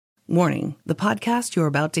Warning, the podcast you're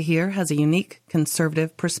about to hear has a unique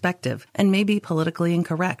conservative perspective and may be politically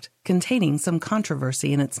incorrect, containing some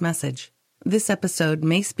controversy in its message. This episode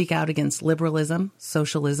may speak out against liberalism,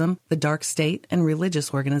 socialism, the dark state, and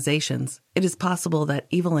religious organizations. It is possible that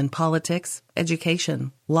evil in politics,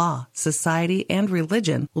 education, law, society, and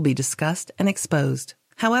religion will be discussed and exposed.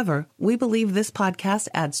 However, we believe this podcast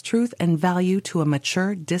adds truth and value to a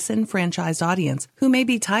mature, disenfranchised audience who may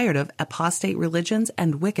be tired of apostate religions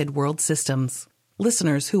and wicked world systems.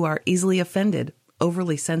 Listeners who are easily offended,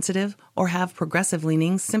 overly sensitive, or have progressive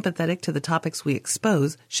leanings sympathetic to the topics we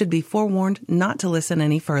expose should be forewarned not to listen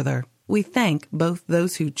any further. We thank both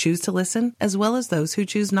those who choose to listen as well as those who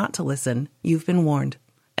choose not to listen. You've been warned.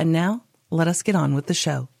 And now, let us get on with the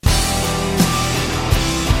show.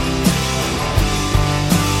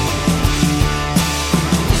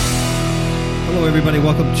 Hello, everybody.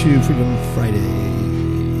 Welcome to Freedom Friday.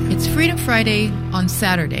 It's Freedom Friday on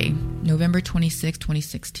Saturday, November 26,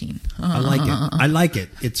 2016. I like it. I like it.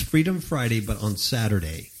 It's Freedom Friday, but on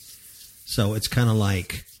Saturday. So it's kind of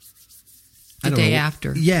like... The day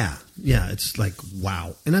after. Yeah. It's like,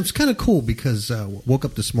 wow. And it's kind of cool because woke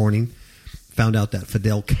up this morning, found out that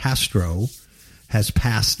Fidel Castro has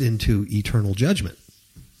passed into eternal judgment.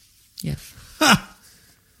 Yes. Ha!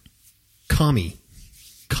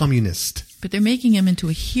 Communist. But they're making him into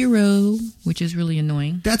a hero, which is really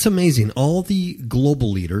annoying. That's amazing. All the global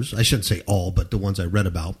leaders, I shouldn't say all, but the ones I read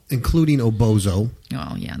about, including Obozo.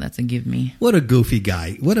 Oh, yeah, that's a give me. What a goofy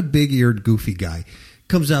guy. What a big-eared goofy guy.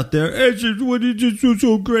 Comes out there, what he did was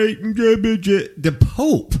so great. The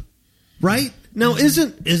Pope, right? Now,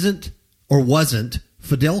 isn't or wasn't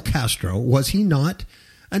Fidel Castro, was he not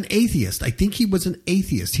an atheist? I think he was an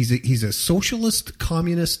atheist. He's a socialist,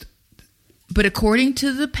 communist. But according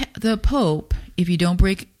to the Pope, if you don't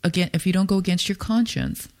go against your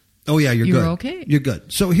conscience, oh yeah, you're good. Okay. You're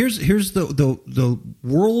good. So here's the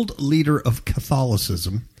world leader of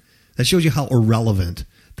Catholicism. That shows you how irrelevant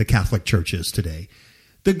the Catholic Church is today.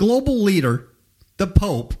 The global leader, the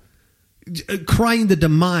Pope, crying the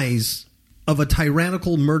demise of a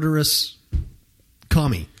tyrannical, murderous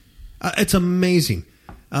commie. It's amazing.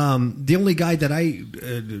 The only guy that I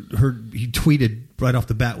heard he tweeted right off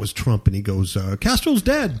the bat was Trump, and he goes, "Castro's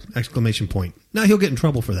dead!" ! Now he'll get in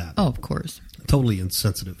trouble for that. Oh, of course. Totally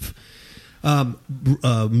insensitive.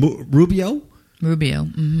 Rubio,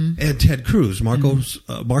 mm-hmm. and Ted Cruz, Marco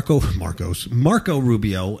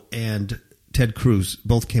Rubio, and Ted Cruz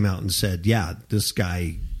both came out and said, "Yeah, this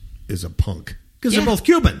guy is a punk," because they're both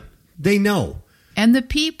Cuban. They know, and the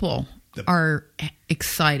people are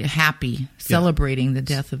excited, happy, celebrating the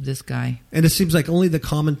death of this guy. And it seems like only the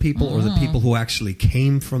common people or the people who actually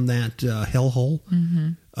came from that hellhole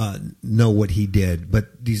know what he did.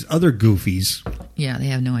 But these other goofies... Yeah, they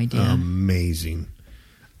have no idea. Amazing.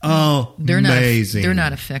 Oh, amazing. They're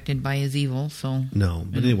not affected by his evil, so... No,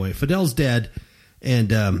 but anyway, Fidel's dead,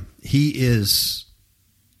 and he is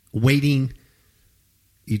waiting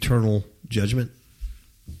eternal judgment.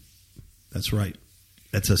 That's right.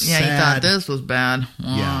 That's a sad... Yeah, he thought this was bad.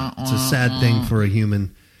 Yeah, it's a sad thing for a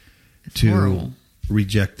human to horrible.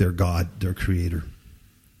 Reject their God, their creator.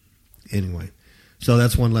 Anyway, so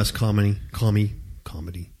that's one less comedy. That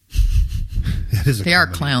is a They comedy. are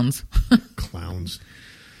clowns. Clowns.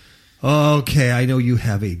 Okay, I know you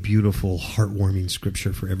have a beautiful, heartwarming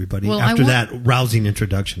scripture for everybody. Well, after that rousing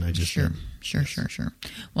introduction I just did. Sure.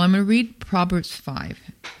 Well, I'm going to read Proverbs 5,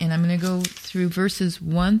 and I'm going to go through verses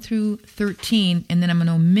 1 through 13, and then I'm going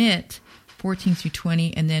to omit 14 through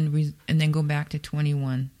 20, and then go back to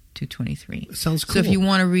 21 to 23. Sounds cool. So if you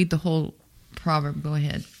want to read the whole proverb, go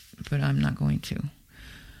ahead, but I'm not going to.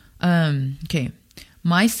 Okay.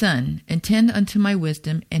 My son, attend unto my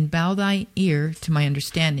wisdom, and bow thy ear to my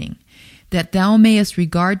understanding, that thou mayest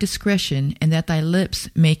regard discretion, and that thy lips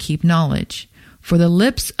may keep knowledge. For the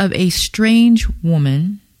lips of a strange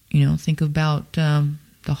woman, think about the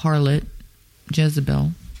harlot,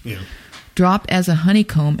 Jezebel, drop as a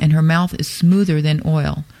honeycomb, and her mouth is smoother than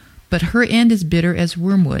oil. But her end is bitter as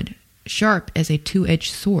wormwood, sharp as a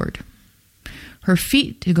two-edged sword. Her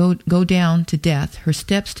feet to go down to death, her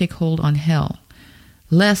steps take hold on hell.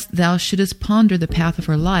 Lest thou shouldest ponder the path of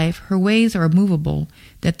her life, her ways are immovable,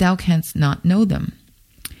 that thou canst not know them.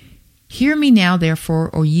 Hear me now, therefore,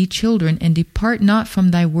 O ye children, and depart not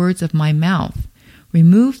from thy words of my mouth.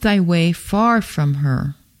 Remove thy way far from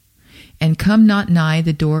her, and come not nigh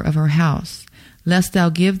the door of her house, lest thou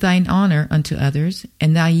give thine honor unto others,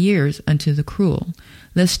 and thy years unto the cruel.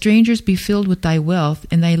 Lest strangers be filled with thy wealth,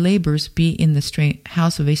 and thy labors be in the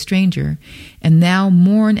house of a stranger, and thou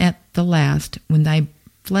mourn at the last, when thy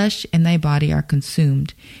flesh and thy body are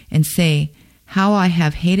consumed, and say, how I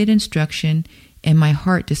have hated instruction, and my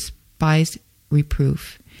heart despised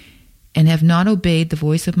reproof, and have not obeyed the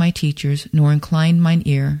voice of my teachers, nor inclined mine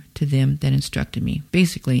ear to them that instructed me.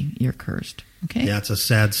 Basically, you're cursed. Okay? Yeah, it's a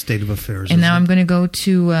sad state of affairs. And now I'm going to go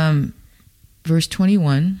to verse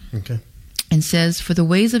 21. Okay. And says, "For the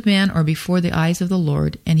ways of man are before the eyes of the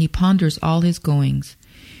Lord, and he ponders all his goings.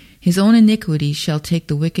 His own iniquity shall take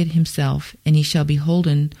the wicked himself, and he shall be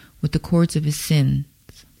holden with the cords of his sins.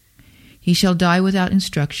 He shall die without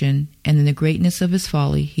instruction, and in the greatness of his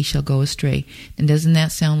folly he shall go astray." And doesn't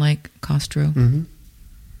that sound like Castro?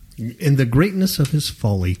 Mm-hmm. In the greatness of his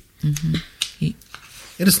folly. Mm-hmm.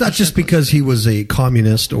 And it's not just because he was a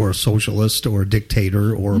communist or a socialist or a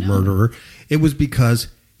dictator or a murderer. It was because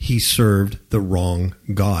he served the wrong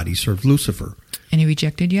God. He served Lucifer. And he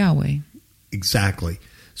rejected Yahweh. Exactly.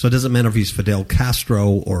 So it doesn't matter if he's Fidel Castro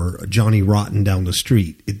or Johnny Rotten down the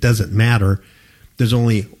street. It doesn't matter.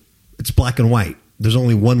 It's black and white. There's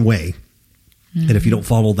only one way. Mm-hmm. And if you don't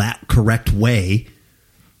follow that correct way,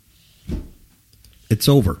 it's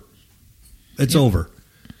over. It's over.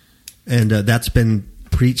 And that's been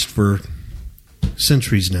preached for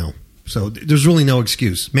centuries now. So there's really no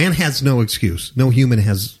excuse. Man has no excuse. No human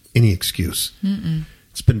has any excuse. Mm-mm.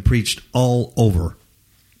 It's been preached all over.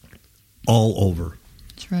 All over.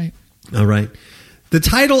 That's right. All right. The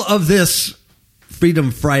title of this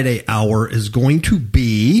Freedom Friday hour is going to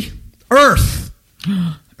be Earth.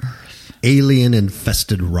 Earth.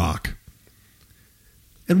 Alien-infested rock.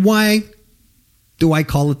 And why do I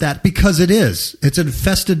call it that? Because it is. It's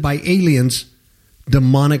infested by aliens,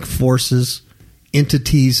 demonic forces,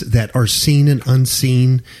 entities that are seen and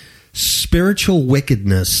unseen, spiritual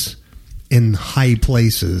wickedness in high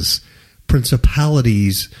places,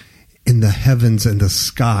 principalities in the heavens and the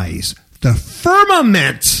skies, the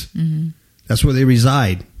firmament. Mm-hmm. That's where they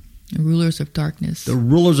reside. The rulers of darkness. The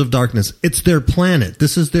rulers of darkness. It's their planet.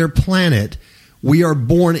 This is their planet. We are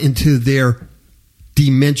born into their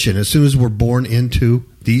dimension. As soon as we're born into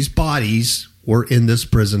these bodies, we're in this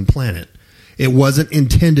prison planet. It wasn't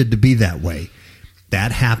intended to be that way.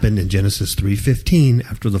 That happened in Genesis 3:15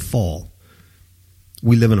 after the fall.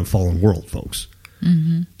 We live in a fallen world, folks.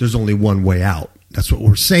 Mm-hmm. There's only one way out. That's what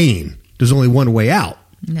we're saying. There's only one way out.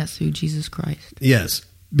 And that's through Jesus Christ. Yes,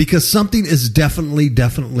 because something is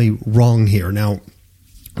definitely wrong here. Now,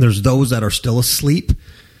 there's those that are still asleep.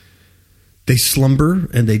 They slumber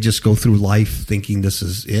and they just go through life thinking this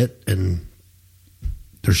is it, and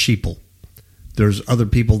they're sheeple. There's other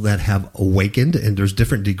people that have awakened, and there's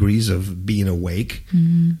different degrees of being awake.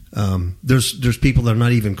 Mm-hmm. There's people that are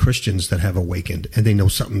not even Christians that have awakened, and they know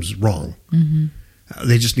something's wrong. Mm-hmm.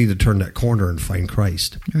 They just need to turn that corner and find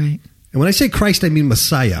Christ. Right. And when I say Christ, I mean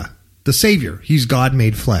Messiah, the Savior. He's God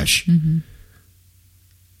made flesh. Mm-hmm.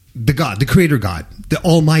 The God, the Creator God, the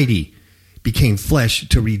Almighty, became flesh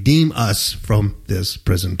to redeem us from this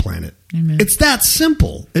prison planet. Amen. It's that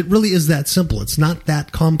simple. It really is that simple. It's not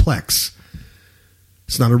that complex.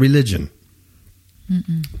 It's not a religion.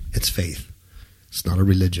 Mm-mm. It's faith. It's not a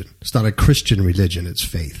religion. It's not a Christian religion. It's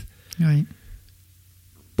faith. Right.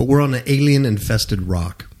 But we're on an alien-infested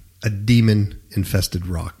rock, a demon-infested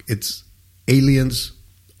rock. It's aliens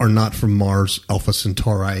are not from Mars, Alpha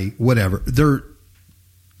Centauri, whatever. They're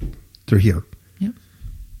here. Yep.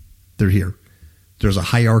 They're here. There's a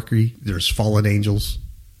hierarchy. There's fallen angels.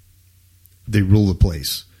 They rule the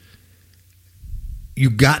place. You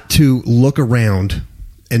got to look around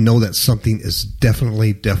and know that something is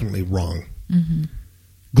definitely wrong. Mm-hmm.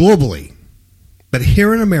 Globally. But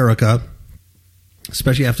here in America,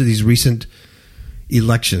 especially after these recent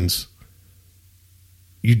elections,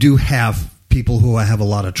 you do have people who have a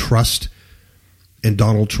lot of trust in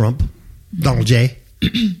Donald Trump, Donald J,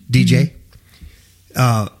 DJ,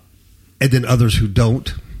 and then others who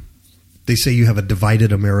don't. They say you have a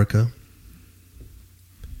divided America.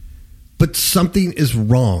 But something is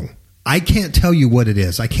wrong. I can't tell you what it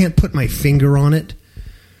is. I can't put my finger on it.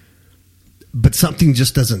 But something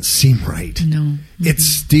just doesn't seem right. No. Mm-hmm. It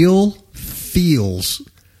still feels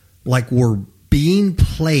like we're being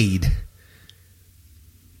played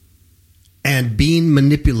and being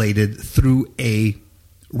manipulated through a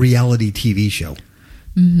reality TV show.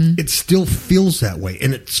 Mm-hmm. It still feels that way.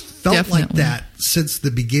 And it's felt Definitely. like that since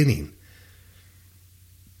the beginning.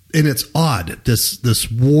 And it's odd,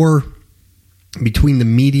 this war between the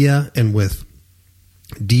media and with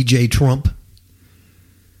DJ Trump.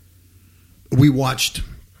 We watched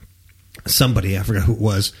somebody, I forgot who it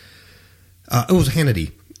was. It was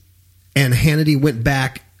Hannity. And Hannity went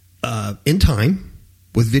back in time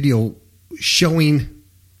with video showing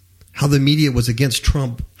how the media was against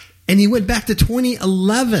Trump. And he went back to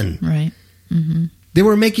 2011. Right. Mm-hmm. They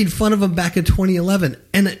were making fun of him back in 2011,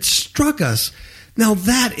 and it struck us. Now,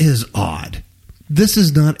 that is odd. This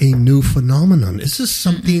is not a new phenomenon. This is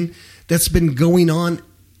something that's been going on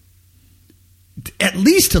at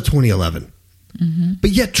least till 2011. Mm-hmm.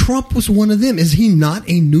 But yet Trump was one of them. Is he not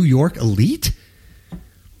a New York elite?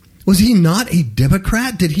 Was he not a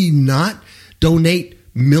Democrat? Did he not donate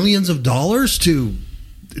millions of dollars to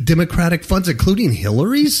Democratic funds, including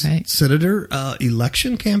Hillary's senator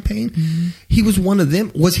election campaign? Mm-hmm. He was one of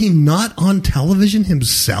them. Was he not on television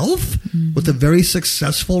himself with a very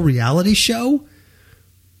successful reality show?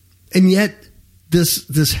 And yet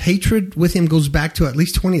this hatred with him goes back to at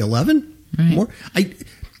least 2011. More.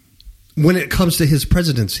 When it comes to his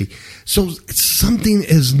presidency. So something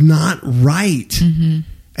is not right. Mm-hmm.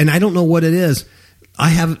 And I don't know what it is.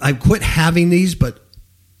 I've quit having these, but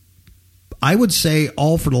I would say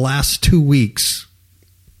for the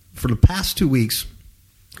past 2 weeks,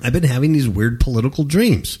 I've been having these weird political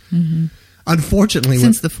dreams. Mm-hmm. Unfortunately,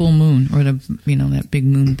 since the full moon or that big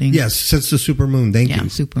moon thing. Yes, since the super moon. Thank you. Yeah,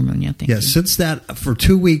 super moon. Yeah, thank you. Since that, for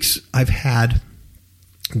 2 weeks, I've had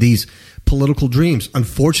these political dreams.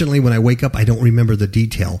 Unfortunately, when I wake up, I don't remember the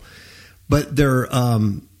detail, but they're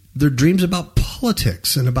dreams about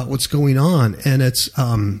politics and about what's going on, and it's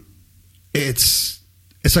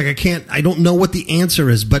like I don't know what the answer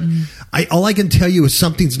is, but all I can tell you is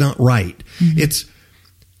something's not right. Mm-hmm. It's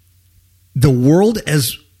the world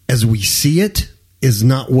as we see it is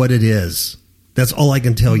not what it is. That's all I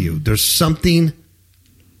can tell you. There's something.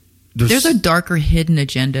 There's a darker hidden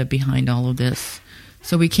agenda behind all of this.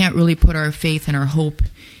 So we can't really put our faith and our hope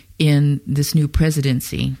in this new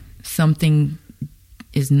presidency. Something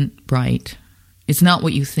isn't right. It's not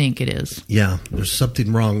what you think it is. Yeah, there's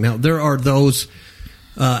something wrong. Now, there are those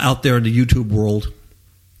out there in the YouTube world,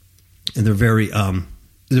 and they're very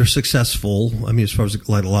they're successful. I mean, as far as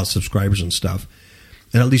a lot of subscribers and stuff.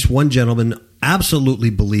 And at least one gentleman absolutely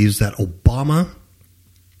believes that Obama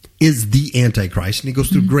is the Antichrist, and he goes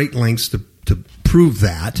through great lengths to prove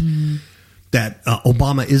that. Mm-hmm. That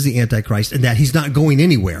Obama is the Antichrist and that he's not going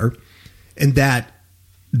anywhere and that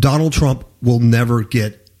Donald Trump will never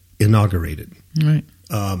get inaugurated. Right.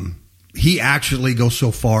 He actually goes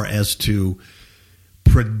so far as to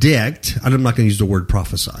predict, I'm not going to use the word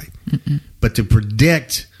prophesy, but to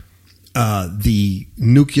predict the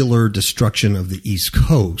nuclear destruction of the East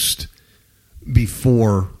Coast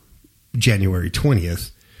before January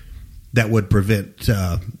 20th that would prevent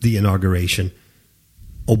the inauguration.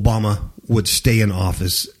 Obama would stay in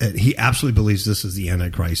office. He absolutely believes this is the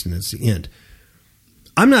Antichrist and it's the end.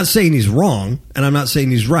 I'm not saying he's wrong, and I'm not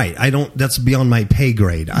saying he's right. That's beyond my pay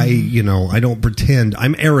grade. I don't pretend.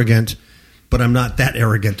 I'm arrogant, but I'm not that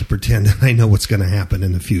arrogant to pretend that I know what's going to happen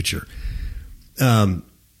in the future.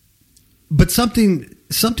 But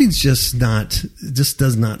something's just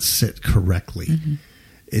does not sit correctly. Mm-hmm.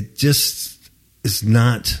 It just is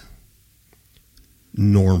not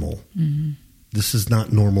normal. Mm-hmm. This is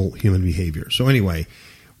not normal human behavior. So anyway,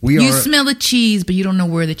 you smell the cheese, but you don't know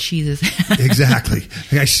where the cheese is. Exactly.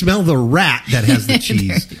 I smell the rat that has the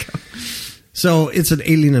cheese. There you go. So it's an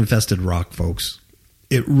alien-infested rock, folks.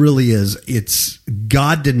 It really is.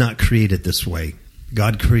 God did not create it this way.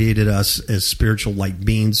 God created us as spiritual light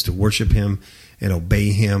beings to worship Him and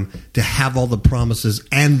obey Him, to have all the promises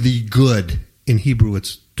and the good. In Hebrew,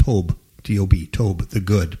 it's Tob, T-O-B, Tob, the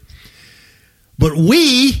good. But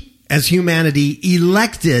we, as humanity,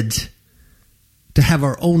 elected to have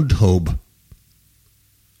our own Tob.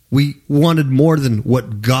 We wanted more than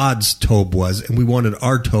what God's Tob was, and we wanted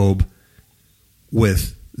our Tob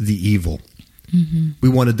with the evil. Mm-hmm. We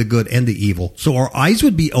wanted the good and the evil. So our eyes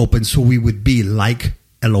would be open so we would be like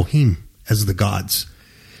Elohim as the gods,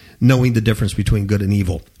 knowing the difference between good and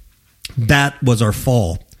evil. That was our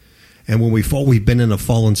fall. And when we fall, we've been in a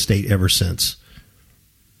fallen state ever since.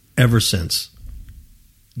 Ever since.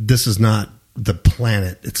 This is not the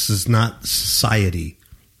planet. This is not society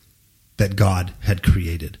that God had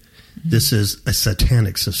created. Mm-hmm. This is a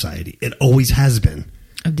satanic society. It always has been.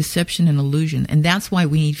 Of deception and illusion. And that's why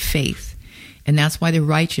we need faith. And that's why the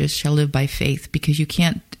righteous shall live by faith. Because you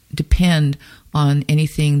can't depend on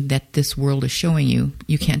anything that this world is showing you.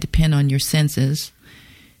 You can't depend on your senses.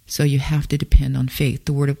 So you have to depend on faith,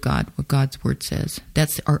 the Word of God, what God's Word says.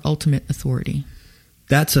 That's our ultimate authority.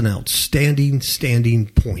 That's an outstanding standing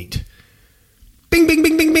point. Bing, bing,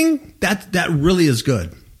 bing, bing, bing. That really is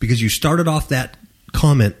good. Because you started off that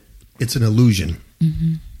comment, it's an illusion.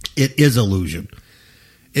 Mm-hmm. It is illusion.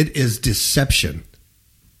 It is deception.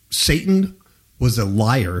 Satan was a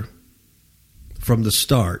liar from the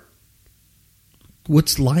start.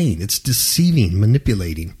 What's lying? It's deceiving,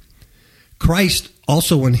 manipulating. Christ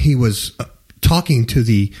also, when he was talking to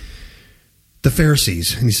the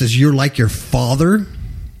Pharisees, and he says, "You're like your father,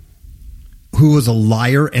 who was a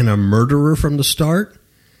liar and a murderer from the start."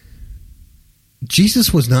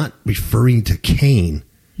 Jesus was not referring to Cain.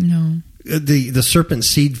 No. The serpent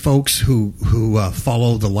seed folks who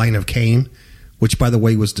follow the line of Cain, which, by the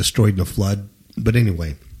way, was destroyed in a flood. But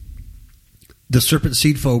anyway, the serpent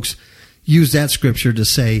seed folks use that scripture to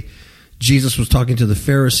say Jesus was talking to the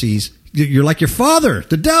Pharisees. You're like your father,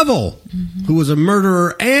 the devil, who was a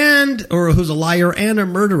murderer or who's a liar and a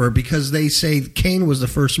murderer, because they say Cain was the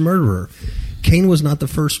first murderer. Cain was not the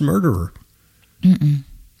first murderer. Mm-mm.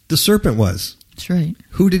 The serpent was. That's right.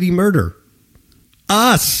 Who did he murder?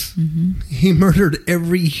 Us. He murdered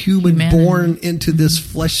every human born into this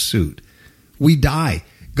flesh suit. We die.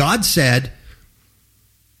 God said,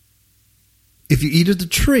 if you eat of the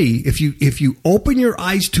tree, if you open your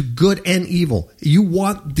eyes to good and evil, you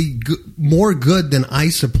want the more good than I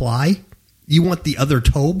supply, you want the other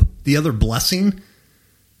tobe, the other blessing,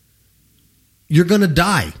 you're going to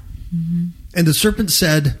die. And the serpent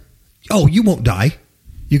said, oh, you won't die.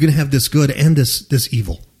 You're going to have this good and this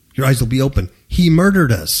evil. Your eyes will be open. He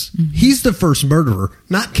murdered us. He's the first murderer,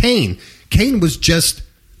 not Cain. Cain was just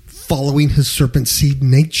following his serpent seed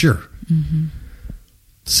nature.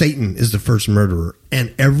 Satan is the first murderer.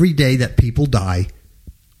 And every day that people die,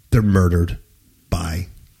 they're murdered by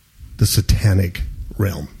the satanic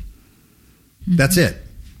realm. That's it.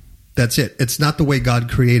 That's it. It's not the way God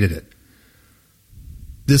created it.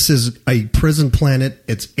 This is a prison planet.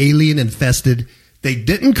 It's alien infested. They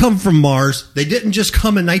didn't come from Mars. They didn't just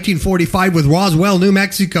come in 1945 with Roswell, New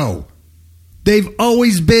Mexico. They've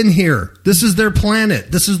always been here. This is their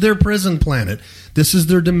planet. This is their prison planet. This is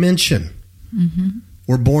their dimension.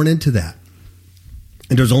 We're born into that.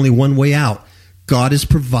 And there's only one way out. God has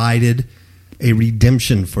provided a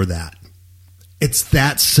redemption for that. It's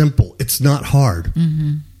that simple. It's not hard.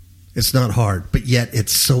 It's not hard. But yet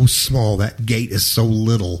it's so small. That gate is so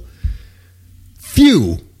little.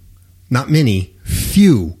 Few, not many,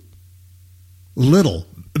 few, little,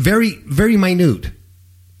 very, very minute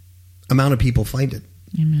amount of people find it.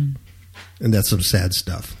 Amen. And that's some sad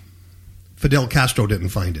stuff. Fidel Castro didn't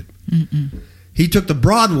find it. He took the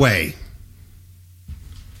broad way.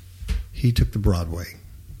 He took the broad way.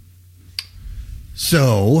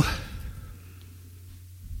 So,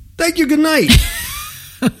 thank you. Good night.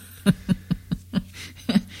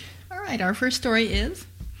 All right. Our first story is?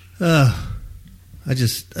 I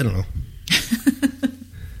don't know.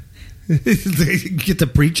 They get to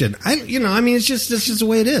preaching. It's just the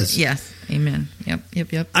way it is. Yes. Amen.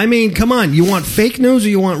 Yep. I mean, come on. You want fake news or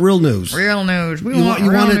you want real news? Real news. You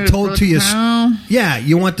want it told to you. Yeah.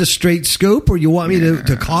 You want the straight scoop, or you want me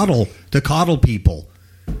to coddle people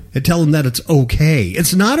and tell them that it's okay?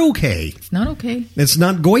 It's not okay. It's not okay. It's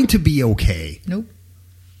not going to be okay. Nope.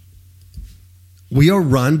 We are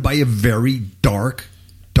run by a very dark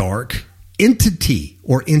entity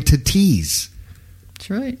or entities. That's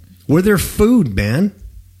right. We're their food, man.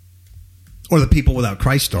 Or the people without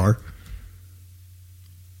Christ are.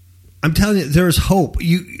 I'm telling you, there's hope.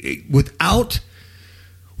 Without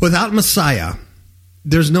Messiah,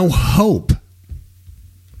 there's no hope.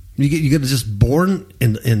 You get just born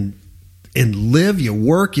and live. You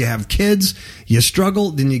work. You have kids. You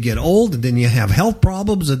struggle. Then you get old, and then you have health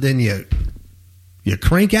problems, and then you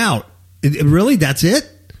crank out. Really, that's it?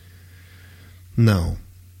 No.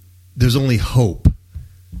 There's only hope.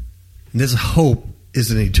 And this hope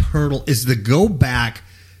is is to go back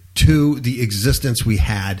to the existence we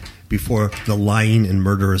had before the lying and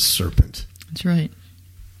murderous serpent. That's right.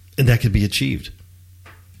 And that could be achieved.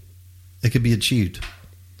 It could be achieved.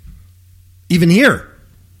 Even here.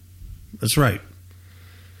 That's right.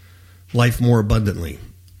 Life more abundantly.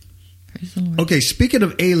 Praise the Lord. Okay, speaking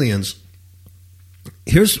of aliens,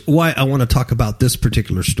 here's why I want to talk about this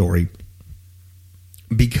particular story.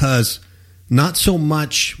 Because not so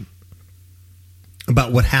much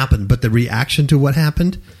about what happened, but the reaction to what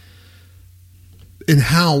happened, and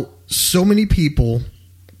how so many people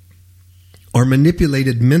are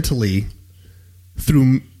manipulated mentally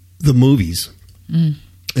through the movies and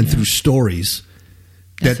through stories.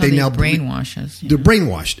 That's that they now brainwash us. They're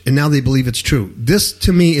brainwashed, and now they believe it's true. This,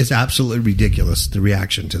 to me, is absolutely ridiculous, the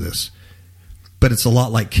reaction to this. But it's a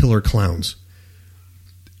lot like killer clowns.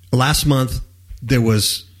 Last month, there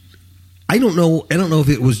was... I don't know if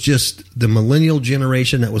it was just the millennial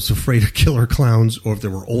generation that was afraid of killer clowns or if there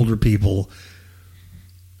were older people,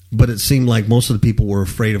 but it seemed like most of the people were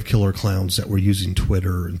afraid of killer clowns that were using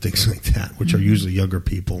Twitter and things like that, which are usually younger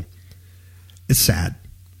people. It's sad.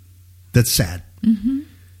 That's sad. And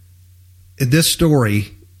this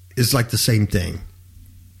story is like the same thing.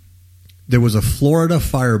 there was a Florida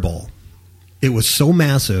fireball. It was so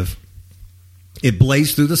massive, it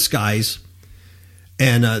blazed through the skies.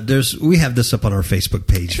 And we have this up on our Facebook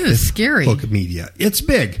page. It was scary. Book Media. It's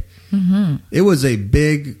big. Mm-hmm. It was a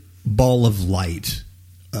big ball of light.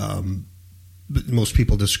 Most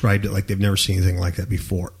people described it like they've never seen anything like that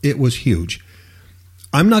before. It was huge.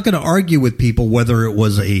 I'm not going to argue with people whether it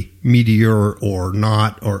was a meteor or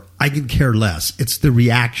not, or I could care less. It's the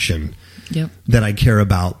reaction that I care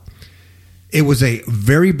about. It was a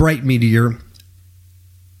very bright meteor.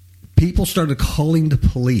 People started calling the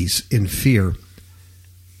police in fear.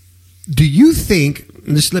 Do you think,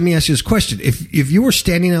 let me ask you this question, if you were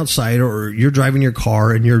standing outside or you're driving your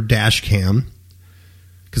car and your dash cam,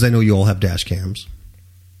 because I know you all have dash cams,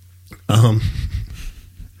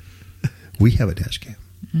 we have a dash cam.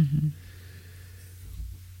 Mm-hmm.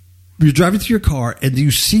 You're driving through your car and you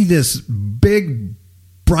see this big,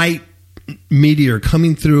 bright meteor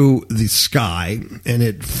coming through the sky and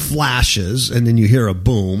it flashes and then you hear a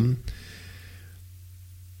boom.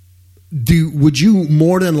 Would you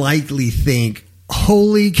more than likely think,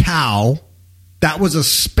 holy cow, that was a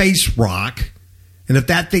space rock, and if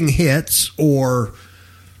that thing hits or,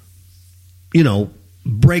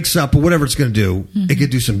 breaks up or whatever it's going to do, it could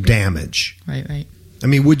do some damage? Right. I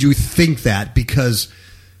mean, would you think that? Because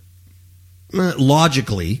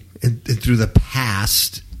logically, and through the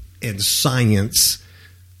past and science,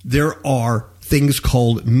 there are things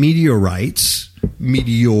called meteorites,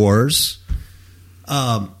 meteors,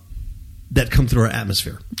 that come through our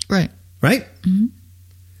atmosphere. Right? Mm-hmm.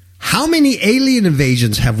 How many alien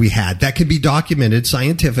invasions have we had that can be documented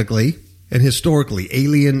scientifically and historically?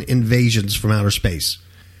 Alien invasions from outer space?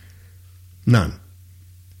 None.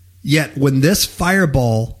 Yet when this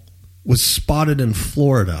fireball was spotted in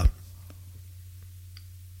Florida,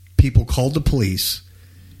 people called the police.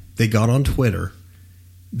 They got on Twitter.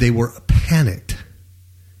 They were panicked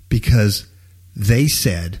because they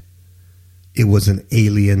said it was an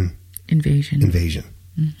alien invasion.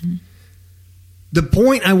 Mm-hmm. The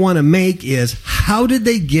point I want to make is, how did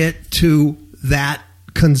they get to that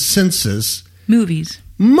consensus? Movies.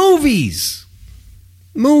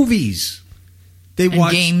 They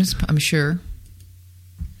watched games, I'm sure.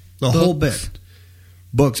 The whole bit.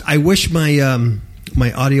 Books. I wish my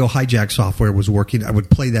my audio hijack software was working. I would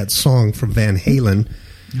play that song from Van Halen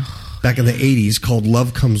back in the 80s called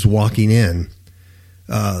Love Comes Walking In.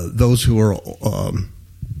 Those who are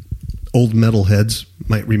old metalheads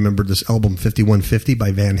might remember this album 5150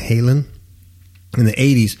 by Van Halen in the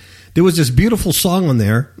 80s. There was this beautiful song on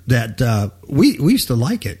there that we used to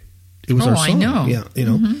like it. It was our song. I know. Yeah,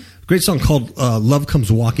 Great song called Love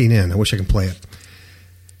Comes Walking In. I wish I could play it.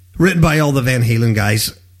 Written by all the Van Halen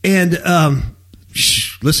guys. And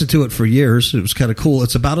listened to it for years. It was kind of cool.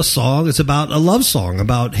 It's about a song. It's about a love song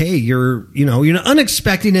about, hey, you're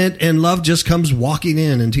unexpecting it, and love just comes walking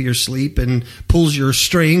into your sleep and pulls your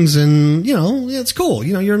strings, and it's cool.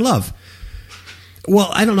 You're in love. Well,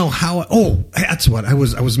 I don't know how. That's what I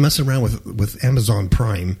was messing around with Amazon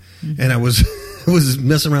Prime, and I was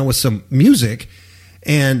messing around with some music,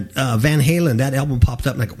 and Van Halen, that album popped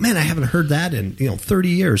up, and I go, man, I haven't heard that in 30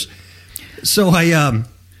 years. So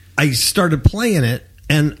I started playing it,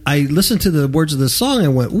 and I listened to the words of the song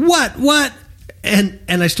and went, what? And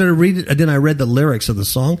I started reading, and then I read the lyrics of the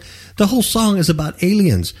song. The whole song is about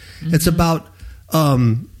aliens. Mm-hmm. It's about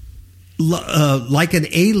like an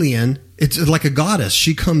alien. It's like a goddess.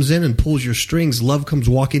 She comes in and pulls your strings. Love comes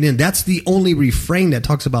walking in. That's the only refrain that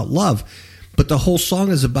talks about love. But the whole song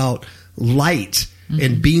is about light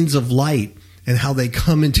and beings of light and how they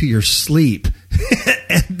come into your sleep.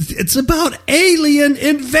 And it's about alien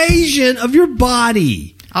invasion of your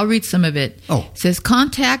body. I'll read some of it. It says,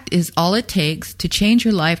 contact is all it takes to change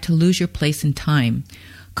your life, to lose your place in time.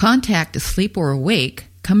 Contact, asleep or awake,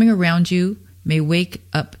 coming around you, may wake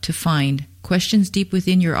up to find questions deep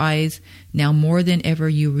within your eyes, now more than ever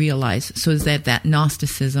you realize. So is that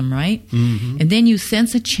Gnosticism, right? Mm-hmm. And then you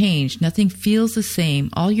sense a change. Nothing feels the same.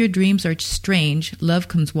 All your dreams are strange. Love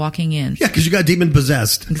comes walking in. Yeah, because you got demon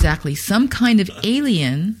possessed. Exactly. Some kind of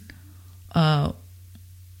alien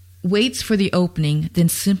waits for the opening, then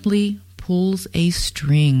simply pulls a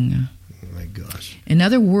string. Oh my gosh.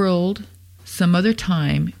 Another world, some other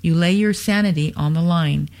time, you lay your sanity on the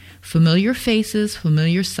line. Familiar faces,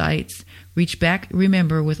 familiar sights. Reach back,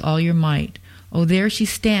 remember with all your might. Oh, there she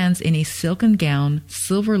stands in a silken gown,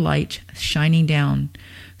 silver light shining down.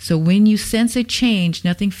 So when you sense a change,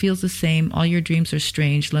 nothing feels the same. All your dreams are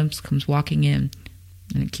strange. Love comes walking in.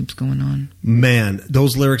 And it keeps going on. Man,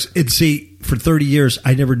 those lyrics. For 30 years,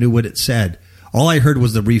 I never knew what it said. All I heard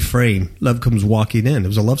was the refrain, love comes walking in. It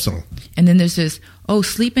was a love song. And then there's this, Oh,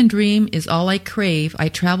 sleep and dream is all I crave. I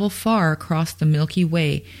travel far across the Milky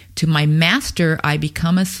Way. To my master I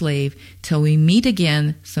become a slave, till we meet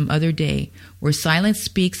again some other day. Where silence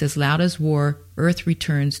speaks as loud as war, earth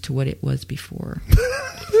returns to what it was before.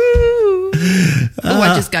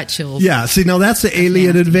 I just got chills. Yeah, see, now that's the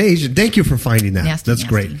alien invasion. Thank you for finding that. That's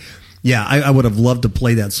great. Yeah, I would have loved to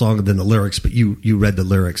play that song and then the lyrics, but you read the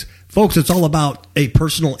lyrics. Folks, it's all about a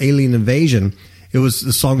personal alien invasion. The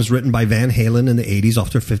song was written by Van Halen in the 80s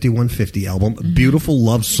off their 5150 album. A beautiful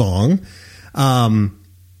love song.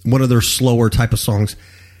 One of their slower type of songs.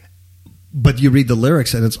 But you read the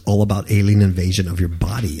lyrics and it's all about alien invasion of your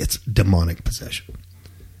body. It's demonic possession.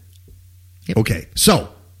 Yep. Okay, so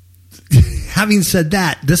having said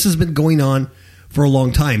that, this has been going on for a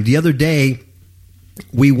long time. The other day,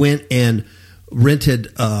 we went and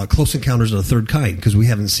rented Close Encounters of the Third Kind because we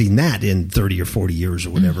haven't seen that in 30 or 40 years or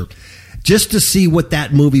whatever. Just to see what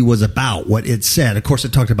that movie was about, what it said. Of course,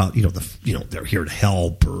 it talked about, they're here to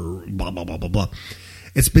help or blah, blah, blah, blah, blah.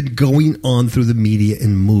 It's been going on through the media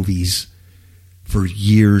and movies for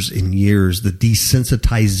years and years, the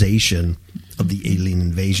desensitization of the alien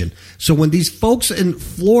invasion. So when these folks in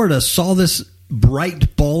Florida saw this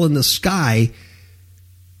bright ball in the sky,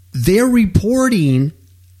 they're reporting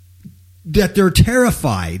that they're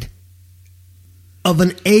terrified of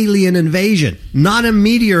an alien invasion. Not a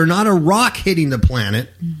meteor, not a rock hitting the planet,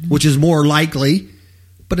 which is more likely,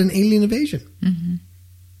 but an alien invasion.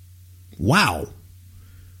 Wow.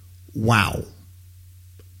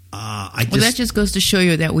 That just goes to show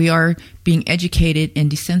you that we are being educated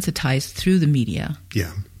and desensitized through the media.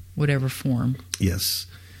 Yeah. Whatever form. Yes.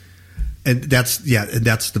 And that's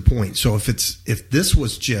the point. So if this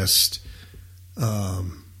was just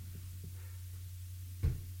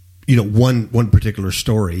one particular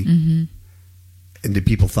story, and the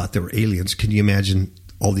people thought they were aliens, can you imagine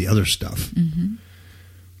all the other stuff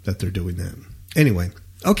that they're doing then? Anyway,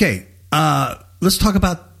 okay, let's talk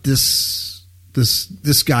about this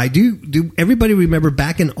guy. Do everybody remember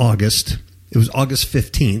back in August? It was August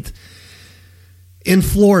 15th in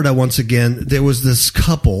Florida. Once again, there was this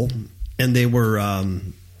couple, and they were.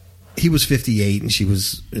 He was 58 and she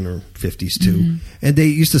was in her 50s too. And they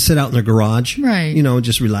used to sit out in their garage, right?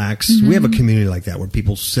 Just relax. We have a community like that where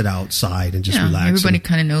people sit outside and just relax. Everybody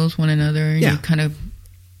kind of knows one another. You kind of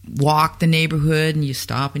walk the neighborhood and you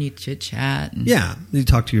stop and you chit chat. You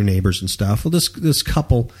talk to your neighbors and stuff. Well, this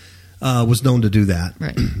couple was known to do that.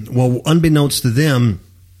 Right. Well, unbeknownst to them,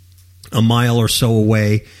 a mile or so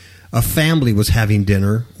away, a family was having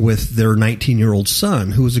dinner with their 19-year-old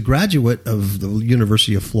son, who was a graduate of the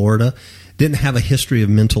University of Florida, didn't have a history of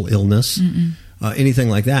mental illness, anything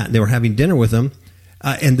like that. They were having dinner with him,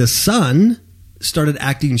 and the son started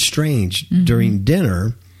acting strange during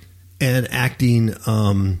dinner and acting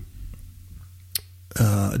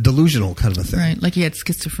delusional kind of a thing. Right, like he had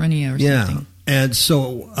schizophrenia or something. And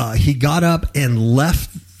so he got up and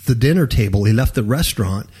left the dinner table. He left the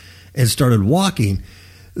restaurant and started walking.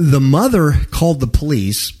 The mother called the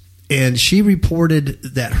police, and she reported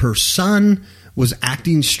that her son was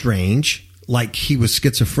acting strange, like he was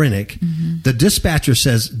schizophrenic. The dispatcher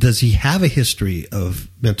says, "Does he have a history of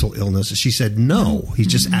mental illness?" And she said, "No, he's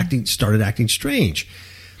just started acting strange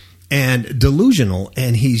and delusional."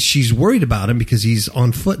 And she's worried about him because he's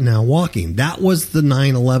on foot now walking. That was the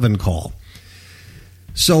 9/11 call.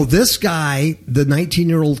 So this guy, the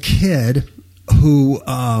 19-year-old kid who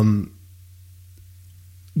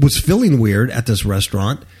was feeling weird at this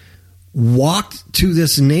restaurant, walked to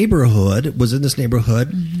this neighborhood, was in this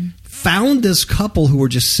neighborhood, found this couple who were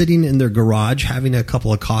just sitting in their garage having a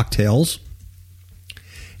couple of cocktails,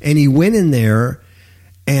 and he went in there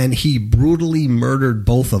and he brutally murdered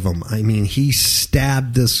both of them. I mean, he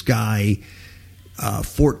stabbed this guy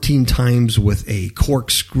 14 times with a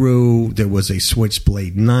corkscrew. There was a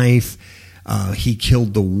switchblade knife. He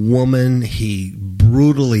killed the woman. He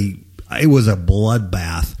brutally... It was a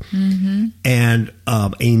bloodbath. And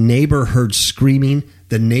a neighbor heard screaming.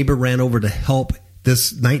 The neighbor ran over to help.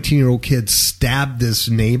 This 19-year-old kid stabbed this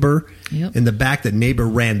neighbor in the back. The neighbor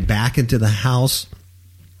ran back into the house.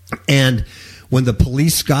 And when the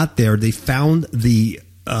police got there, they found the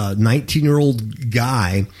 19-year-old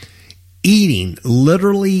guy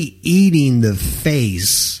literally eating the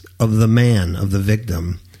face of the man, of the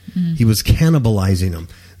victim. He was cannibalizing him.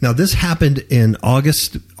 Now, this happened in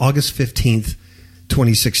August 15th,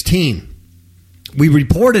 2016. We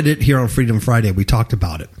reported it here on Freedom Friday. We talked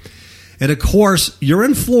about it. And, of course, you're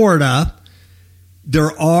in Florida.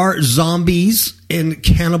 There are zombies and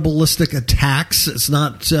cannibalistic attacks. It's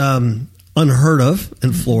not unheard of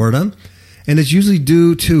in Florida. And it's usually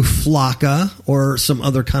due to flakka or some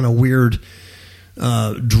other kind of weird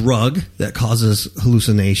drug that causes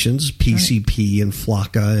hallucinations, PCP and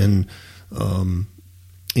Flocka and,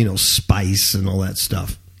 spice and all that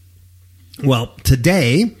stuff. Well,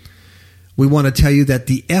 today we want to tell you that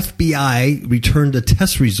the FBI returned the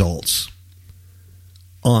test results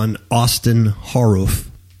on Austin Harrouff.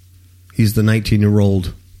 He's the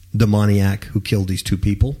 19-year-old demoniac who killed these two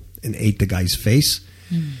people and ate the guy's face.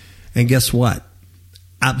 And guess what?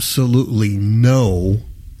 Absolutely no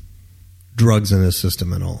drugs in his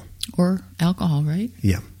system at all. Or alcohol, right?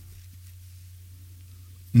 Yeah.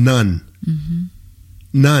 None.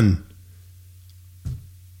 None.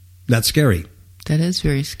 That's scary. That is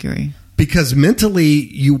very scary. Because mentally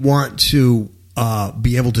you want to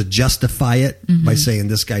be able to justify it by saying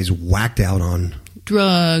this guy's whacked out on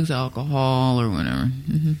drugs, alcohol, or whatever.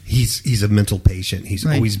 He's a mental patient. He's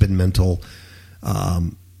always been mental.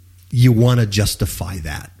 You want to justify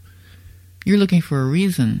that. You're looking for a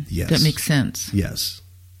reason that makes sense. Yes.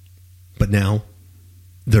 But now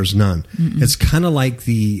there's none. It's kind of like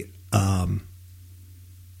the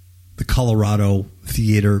Colorado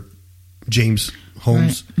theater, James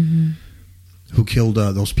Holmes, who killed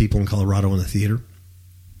those people in Colorado in the theater.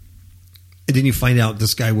 And then you find out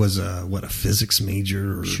this guy was a physics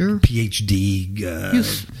major or PhD he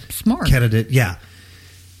was smart candidate,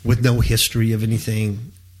 with no history of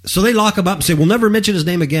anything. So they lock him up and say, we'll never mention his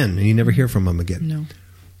name again, and you never hear from him again. No.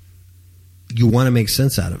 You want to make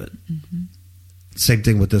sense out of it. Same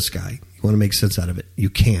thing with this guy. You want to make sense out of it. You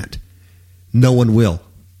can't. No one will.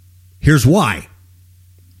 Here's why.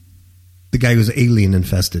 The guy was alien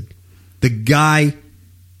infested. The guy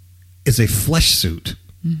is a flesh suit.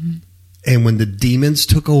 And when the demons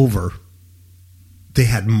took over, they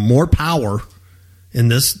had more power in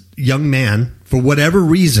this young man for whatever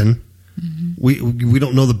reason. We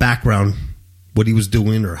don't know the background, what he was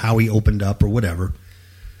doing or how he opened up or whatever.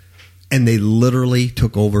 And they literally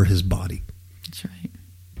took over his body. That's right.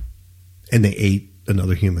 And they ate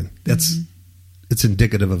another human. It's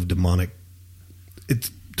indicative of demonic.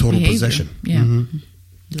 It's total behavior. possession. Yeah.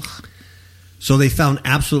 So they found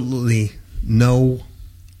absolutely no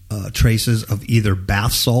traces of either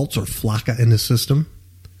bath salts or Flocka in the system.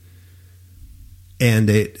 And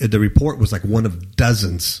the report was like one of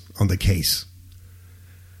dozens on the case.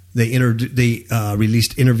 They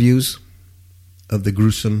released interviews of the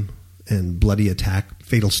gruesome and bloody attack,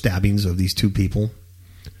 fatal stabbings of these two people.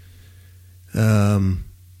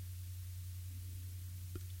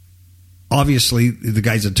 Obviously, the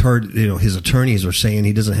guy's his attorneys are saying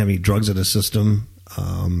he doesn't have any drugs in his system.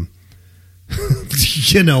 So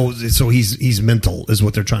he's mental is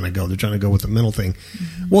what they're trying to go. They're trying to go with the mental thing.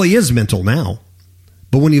 Well, he is mental now.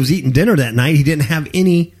 But when he was eating dinner that night, he didn't have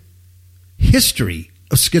any history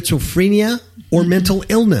of schizophrenia or mental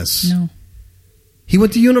illness. No. He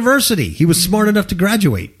went to university. He was smart enough to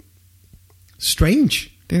graduate.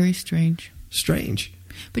 Strange. Very strange. Strange.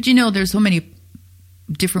 But there's so many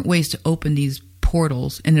different ways to open these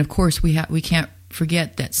portals. And of course, we can't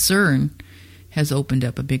forget that CERN has opened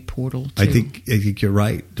up a big portal too. I think you're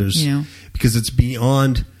right. There's because it's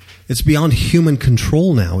beyond human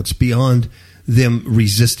control now. It's beyond them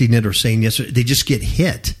resisting it or saying yes. They just get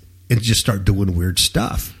hit and just start doing weird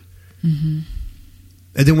stuff. And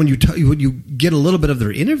then when you get a little bit of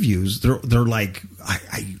their interviews, they're like,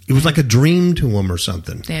 it was like a dream to them or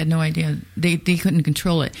something. They had no idea. They couldn't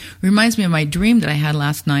control it. It reminds me of my dream that I had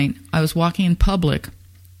last night. I was walking in public,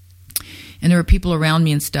 and there were people around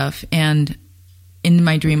me and stuff. And in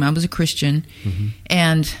my dream, I was a Christian.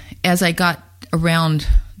 And as I got around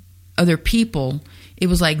other people, it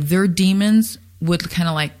was like their demons would kind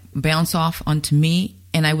of like bounce off onto me,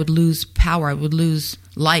 and I would lose power. I would lose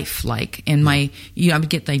life, and I would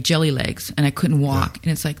get like jelly legs, and I couldn't walk.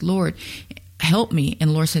 And it's like, Lord, help me.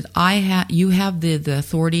 And Lord said, you have the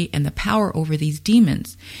authority and the power over these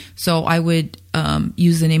demons. So I would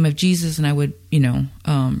use the name of Jesus, and I would,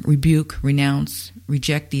 rebuke, renounce,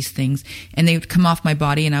 reject these things, and they would come off my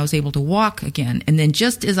body, and I was able to walk again. And then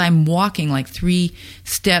just as I'm walking like 3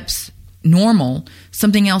 steps normal,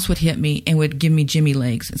 something else would hit me and would give me Jimmy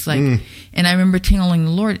legs. It's like, and I remember telling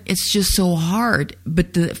the Lord, it's just so hard.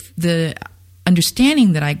 But the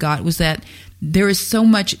understanding that I got was that there is so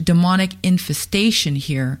much demonic infestation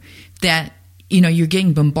here that, you're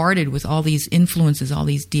getting bombarded with all these influences, all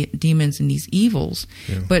these demons and these evils.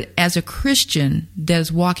 But as a Christian that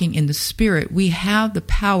is walking in the Spirit, we have the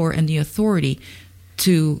power and the authority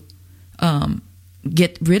to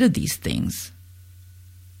get rid of these things.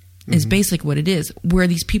 Is basically what it is. Where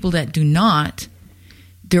these people that do not,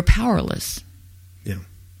 they're powerless. Yeah.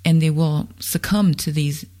 And they will succumb to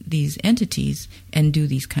these entities and do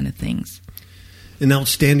these kind of things. An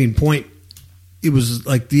outstanding point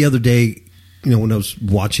like the other day, when I was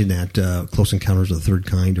watching that Close Encounters of the Third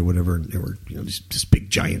Kind or whatever, and there were, this big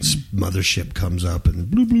giant mothership comes up and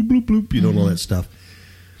bloop, bloop, bloop, bloop, and all that stuff.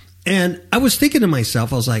 And I was thinking to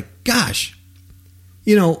myself, I was like, gosh,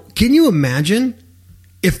 can you imagine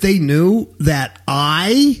if they knew that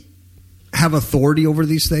I have authority over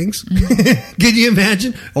these things? Can you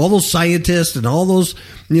imagine all those scientists and all those,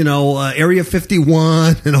 Area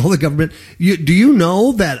 51 and all the government? Do you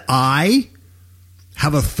know that I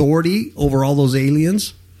have authority over all those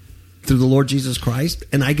aliens through the Lord Jesus Christ,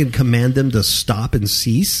 and I can command them to stop and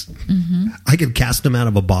cease? I can cast them out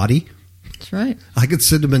of a body. That's right. I could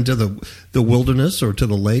send them into the wilderness or to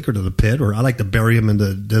the lake or to the pit, or I like to bury them in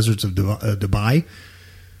the deserts of Dubai.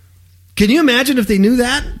 Can you imagine if they knew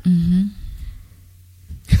that?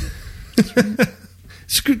 Right.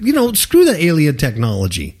 Screw the alien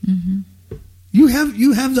technology. You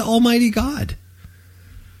have the Almighty God,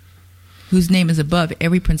 whose name is above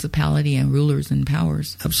every principality and rulers and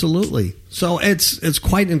powers. Absolutely. So it's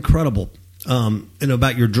quite incredible.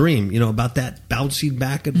 About your dream, about that bouncing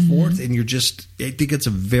back and forth, and I think it's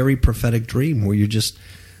a very prophetic dream where you're just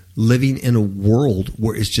living in a world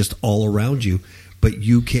where it's just all around you, but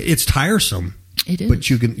you can. It's tiresome. It is, but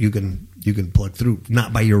you can plug through,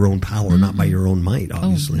 not by your own power, not by your own might,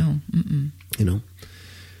 obviously. Oh, no.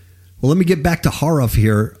 Well, let me get back to Haruf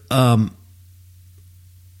here. About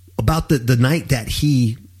the night that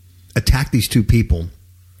he attacked these two people.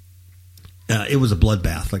 It was a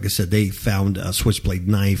bloodbath. Like I said, they found a switchblade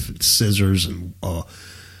knife, scissors, and a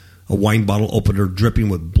wine bottle opener dripping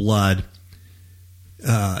with blood.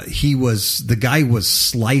 The guy was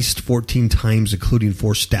sliced 14 times, including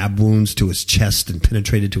 4 stab wounds to his chest and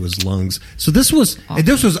penetrated to his lungs. So this was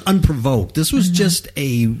unprovoked. This was just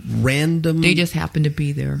a random. They just happened to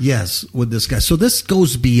be there. Yes, with this guy. So this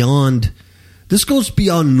goes beyond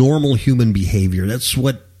normal human behavior. That's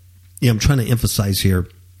what I'm trying to emphasize here.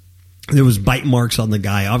 There was bite marks on the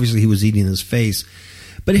guy. Obviously, he was eating his face.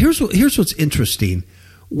 But here's what's interesting: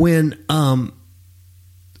 when the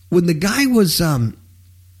guy was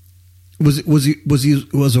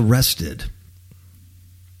arrested,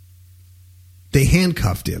 they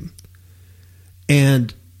handcuffed him,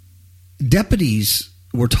 and deputies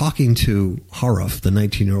were talking to Haruf, the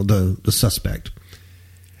 19-year-old, the suspect.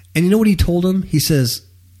 And you know what he told him? He says,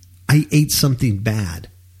 "I ate something bad."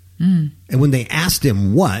 And when they asked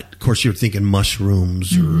him what, of course you're thinking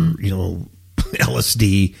mushrooms or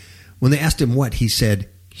LSD. When they asked him what, he said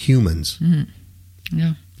humans.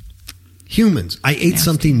 Yeah, humans. I ate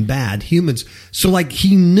something bad. Humans. So like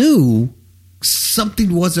he knew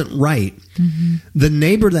something wasn't right. The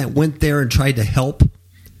neighbor that went there and tried to help,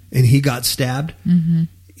 and he got stabbed.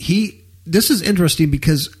 This is interesting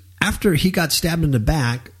because after he got stabbed in the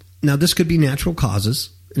back, now this could be natural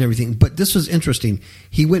causes and everything, but this was interesting.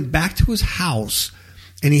 He went back to his house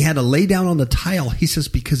and he had to lay down on the tile, he says,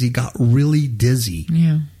 because he got really dizzy.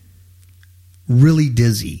 Yeah. Really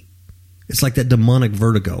dizzy. It's like that demonic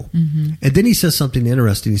vertigo. And then he says something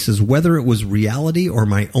interesting. He says, whether it was reality or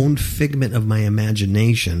my own figment of my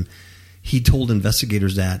imagination, he told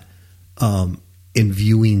investigators that in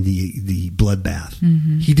viewing the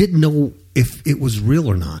bloodbath. He didn't know if it was real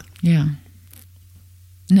or not. Yeah.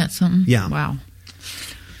 Isn't that something? Yeah. Wow.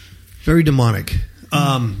 Very demonic.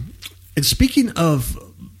 And speaking of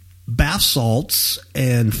bath salts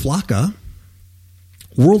and flakka,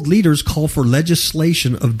 world leaders call for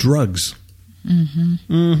legislation of drugs.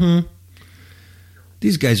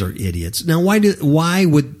 These guys are idiots. Now, why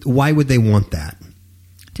would they want that?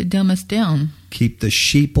 To dumb us down. Keep the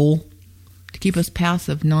sheeple. To keep us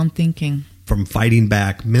passive, non-thinking. From fighting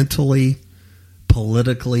back mentally,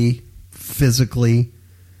 politically, physically.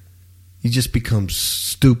 You just become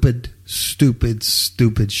stupid sheep.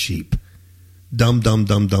 Dumb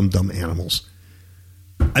animals.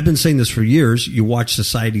 I've been saying this for years. You watch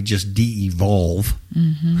society just de-evolve.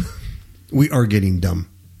 We are getting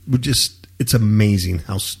dumb. It's amazing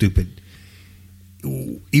how stupid.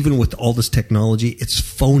 Even with all this technology, it's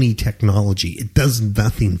phony technology. It does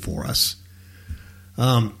nothing for us.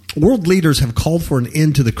 World leaders have called for an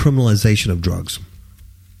end to the criminalization of drugs.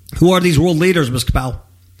 Who are these world leaders, Ms. Kapow?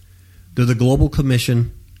 They're the Global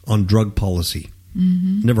Commission on Drug Policy.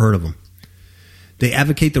 Never heard of them. They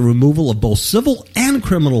advocate the removal of both civil and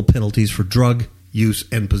criminal penalties for drug use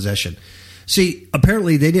and possession. See,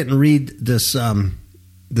 apparently they didn't read this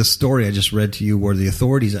story I just read to you where the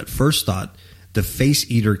authorities at first thought the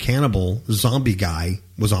face-eater cannibal zombie guy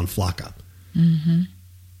was on flakka.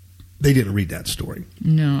 They didn't read that story.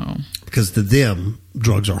 No. Because to them,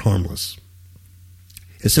 drugs are harmless.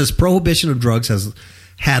 It says prohibition of drugs has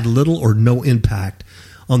had little or no impact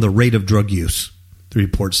on the rate of drug use, the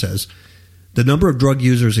report says. The number of drug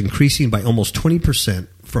users increasing by almost 20%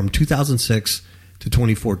 from 2006 to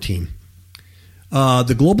 2014.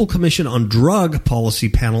 The Global Commission on Drug Policy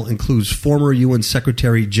panel includes former UN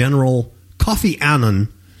Secretary General Kofi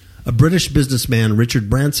Annan, a British businessman, Richard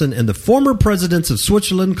Branson, and the former presidents of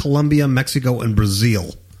Switzerland, Colombia, Mexico, and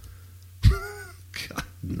Brazil. God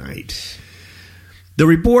night. The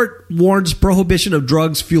report warns prohibition of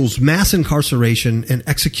drugs fuels mass incarceration and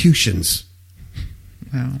executions.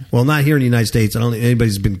 Wow. Well, not here in the United States. I don't think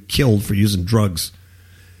anybody's been killed for using drugs.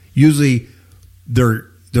 Usually, they're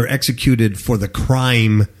executed for the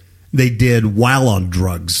crime they did while on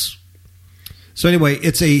drugs. So anyway,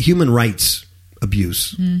 it's a human rights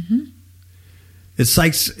abuse. Mm-hmm. It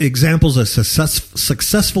cites examples of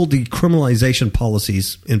successful decriminalization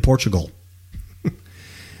policies in Portugal,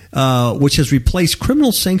 which has replaced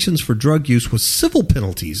criminal sanctions for drug use with civil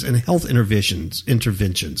penalties and health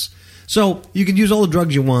interventions. So you can use all the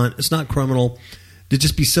drugs you want. It's not criminal. There'd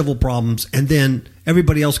just be civil problems, and then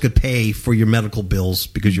everybody else could pay for your medical bills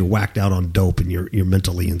because you're whacked out on dope and you're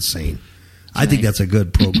mentally insane. I think that's a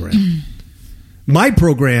good program. My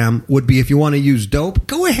program would be, if you want to use dope,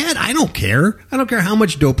 go ahead. I don't care. I don't care how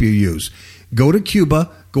much dope you use. Go to Cuba,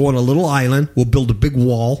 go on a little island. We'll build a big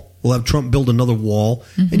wall. We'll have Trump build another wall.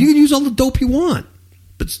 Mm-hmm. And you can use all the dope you want.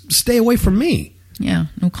 But stay away from me. Yeah,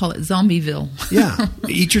 we'll call it Zombieville. Yeah,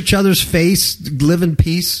 eat each other's face, live in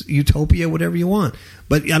peace, utopia, whatever you want.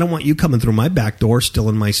 But I don't want you coming through my back door,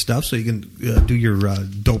 stealing my stuff so you can do your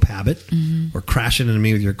dope habit or crashing into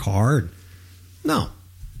me with your car. No.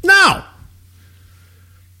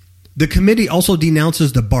 The committee also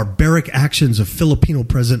denounces the barbaric actions of Filipino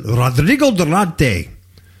President Rodrigo Duterte.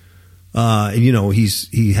 And, you know,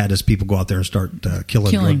 he had his people go out there and start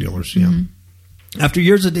killing drug dealers. Yeah. Mm-hmm. After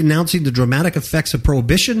years of denouncing the dramatic effects of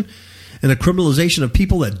prohibition and the criminalization of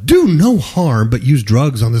people that do no harm but use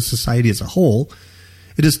drugs on the society as a whole,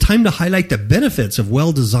 it is time to highlight the benefits of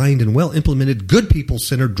well-designed and well-implemented, good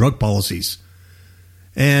people-centered drug policies.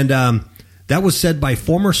 And that was said by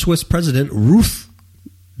former Swiss President Ruth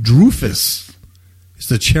Dreyfus. He's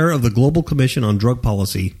the chair of the Global Commission on Drug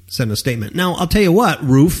Policy, said in a statement. Now, I'll tell you what,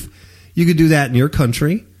 Ruth, you could do that in your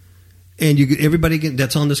country. And everybody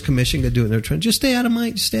that's on this commission could do it in their turn. Just stay out of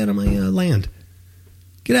my land.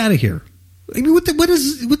 Get out of here. I mean, what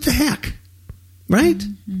the heck, right?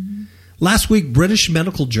 Mm-hmm. Last week, British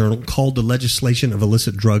Medical Journal called the legislation of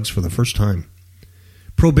illicit drugs for the first time.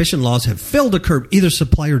 Prohibition laws have failed to curb either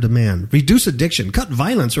supply or demand, reduce addiction, cut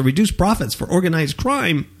violence, or reduce profits for organized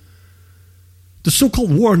crime. The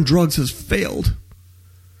so-called war on drugs has failed.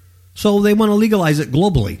 So they want to legalize it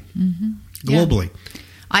globally. Mm-hmm. Globally. Yeah.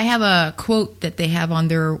 I have a quote that they have on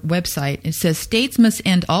their website. It says, states must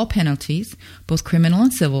end all penalties, both criminal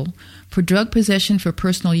and civil, for drug possession for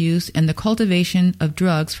personal use and the cultivation of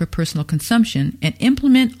drugs for personal consumption, and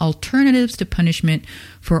implement alternatives to punishment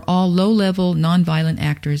for all low-level, nonviolent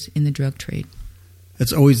actors in the drug trade.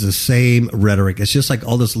 It's always the same rhetoric. It's just like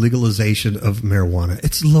all this legalization of marijuana.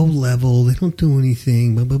 It's low level. They don't do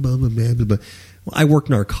anything. Blah, blah, blah, blah, blah, blah. Well, I worked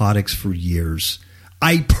narcotics for years.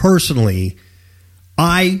 I personally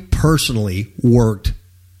worked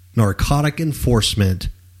narcotic enforcement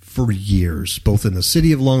for years, both in the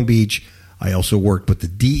city of Long Beach. I also worked with the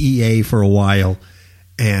DEA for a while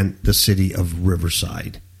and the city of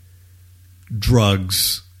Riverside.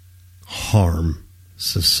 Drugs harm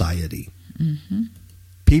society. Mm-hmm.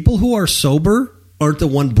 People who are sober aren't the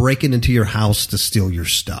one breaking into your house to steal your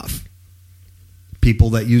stuff. People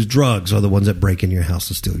that use drugs are the ones that break into your house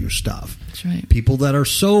to steal your stuff. That's right. People that are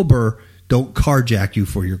sober don't carjack you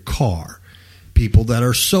for your car. People that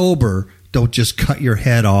are sober don't just cut your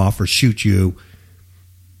head off or shoot you.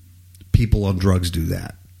 People on drugs do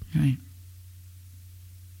that. Right.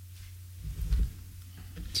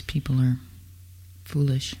 These people are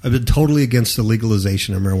foolish. I've been totally against the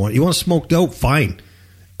legalization of marijuana. You want to smoke dope? Fine.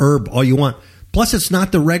 Herb, all you want. Plus, it's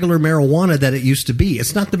not the regular marijuana that it used to be.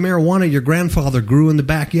 It's not the marijuana your grandfather grew in the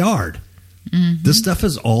backyard. Mm-hmm. This stuff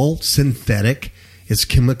is all synthetic. It's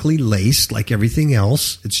chemically laced like everything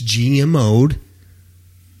else. It's GMO'd. It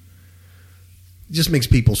just makes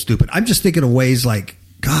people stupid. I'm just thinking of ways like,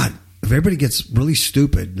 God, if everybody gets really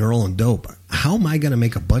stupid, neural and dope, how am I going to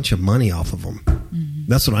make a bunch of money off of them? Mm-hmm.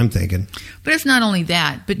 That's what I'm thinking. But it's not only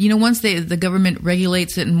that. But, you know, once the government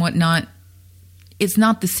regulates it and whatnot, it's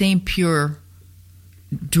not the same pure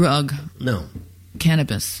drug. No.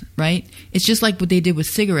 Cannabis, right? It's just like what they did with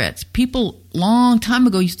cigarettes. People long time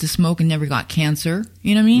ago used to smoke and never got cancer.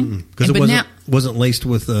 You know what I mean? Because it wasn't laced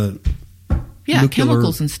with nuclear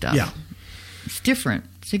chemicals and stuff. Yeah. It's different.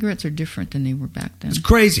 Cigarettes are different than they were back then. It's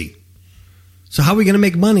crazy. So how are we going to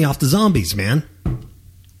make money off the zombies, man?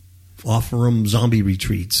 Offer them zombie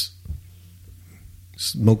retreats.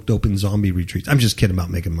 Smoked open zombie retreats. I'm just kidding about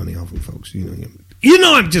making money off them, folks. You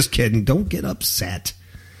know I'm just kidding. Don't get upset.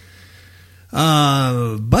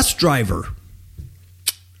 Bus driver.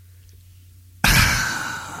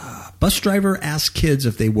 Bus driver asked kids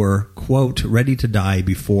if they were, quote, ready to die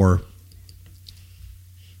before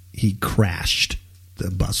he crashed the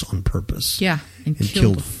bus on purpose. Yeah, and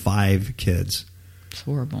killed 5 kids. It's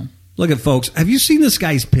horrible. Look at folks. Have you seen this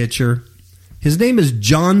guy's picture? His name is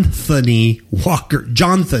Jonthony Walker.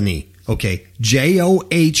 Jonthony. Okay.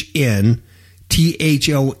 Johntony.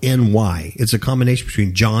 It's a combination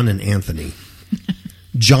between John and Anthony.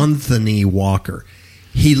 Jonthony Walker.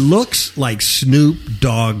 He looks like Snoop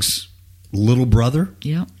Dogg's little brother.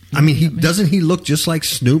 Yep. I mean, doesn't he look just like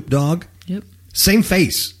Snoop Dogg? Yep. Same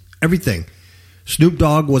face, everything. Snoop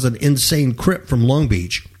Dogg was an insane Crip from Long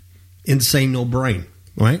Beach. Insane, no brain,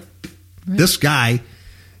 right? This guy,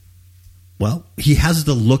 well, he has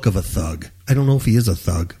the look of a thug. I don't know if he is a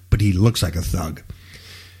thug, but he looks like a thug.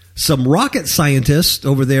 Some rocket scientists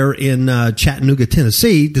over there in Chattanooga,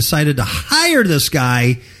 Tennessee, decided to hire this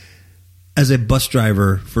guy as a bus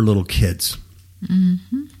driver for little kids.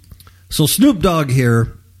 Mm-hmm. So Snoop Dogg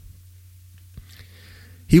here,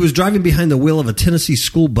 he was driving behind the wheel of a Tennessee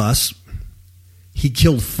school bus. He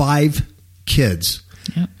killed 5 kids.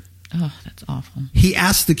 Yep. Oh, that's awful. He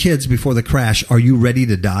asked the kids before the crash, "Are you ready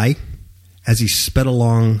to die?" as he sped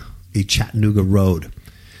along a Chattanooga road.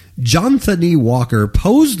 Jonthony Walker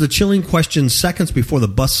posed the chilling question seconds before the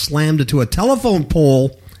bus slammed into a telephone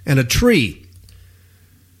pole and a tree.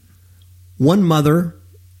 One mother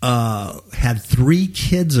had 3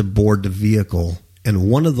 kids aboard the vehicle, and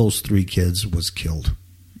one of those 3 kids was killed.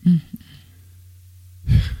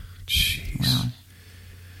 Mm-hmm. Jeez. Wow.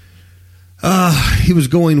 He was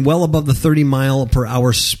going well above the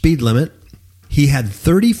 30-mile-per-hour speed limit. He had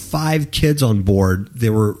 35 kids on board. They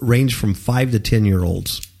were ranged from 5 to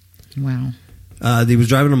 10-year-olds. Wow. He was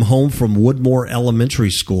driving them home from Woodmore Elementary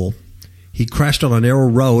School. He crashed on a narrow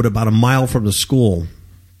road about a mile from the school.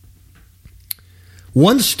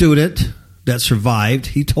 One student that survived,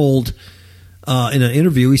 he told in an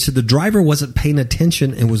interview, he said the driver wasn't paying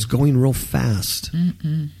attention and was going real fast.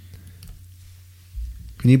 Mm-mm.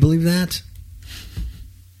 Can you believe that?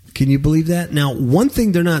 Can you believe that? Now, one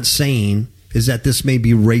thing they're not saying is that this may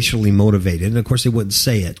be racially motivated. And, of course, they wouldn't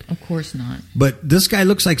say it. Of course not. But this guy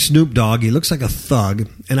looks like Snoop Dogg. He looks like a thug.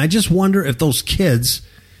 And I just wonder if those kids,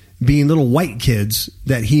 being little white kids,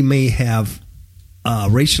 that he may have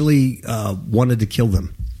racially wanted to kill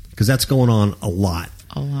them. Because that's going on a lot.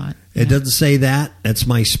 A lot. Yeah. It doesn't say that. That's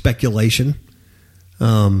my speculation.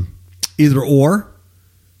 Either or.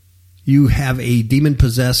 You have a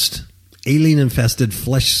demon-possessed, alien-infested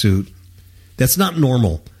flesh suit that's not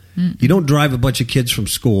normal. You don't drive a bunch of kids from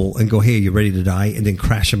school and go, "Hey, are you ready to die?" and then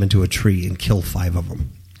crash them into a tree and kill 5 of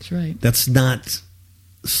them. That's right. That's not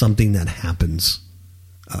something that happens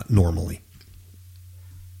normally,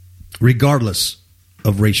 regardless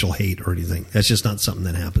of racial hate or anything. That's just not something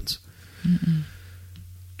that happens. Mm-mm.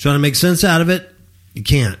 Trying to make sense out of it, you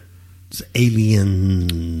can't. It's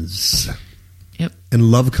aliens. Yep.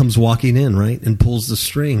 And love comes walking in, right? And pulls the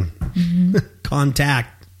string. Mm-hmm.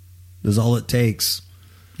 Contact is all it takes.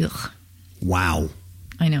 Ugh. Wow.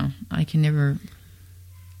 I know. I can never...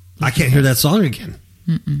 I can't hear that song again.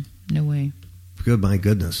 Mm-mm. No way. Good, my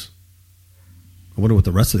goodness. I wonder what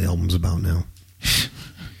the rest of the album's about now.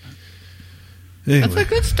 Anyway. That's a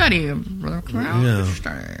good study, Brother Crown. Yeah. Good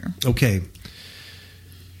study. Okay.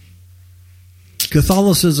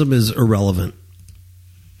 Catholicism is irrelevant.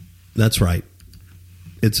 That's right.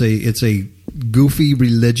 It's a goofy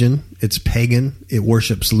religion. It's pagan. It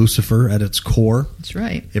worships Lucifer at its core. That's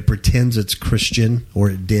right. It pretends it's Christian,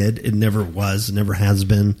 or it did. It never was. It never has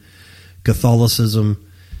been. Catholicism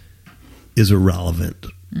is irrelevant.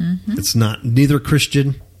 Mm-hmm. It's not neither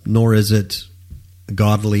Christian nor is it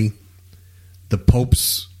godly. The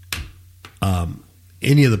popes,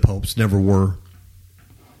 any of the popes, never were.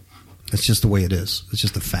 It's just the way it is. It's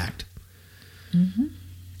just a fact. Mm-hmm.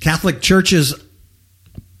 Catholic Church's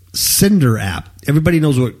Cinder app. Everybody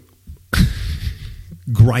knows what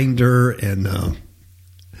Grindr and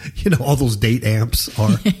all those date apps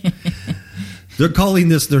are. They're calling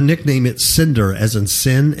this, their nickname, it's Cinder, as in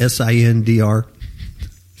sin, S-I-N-D-R.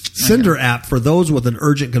 Cinder app for those with an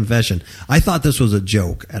urgent confession. I thought this was a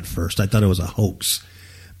joke at first. I thought it was a hoax,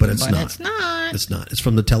 but it's not. It's not. It's not. It's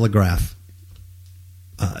from the Telegraph.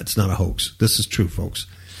 It's not a hoax. This is true, folks.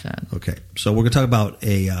 Sad. Okay, so we're going to talk about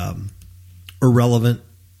a irrelevant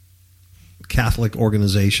Catholic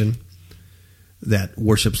organization that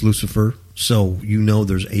worships Lucifer, so you know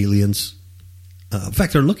there's aliens. In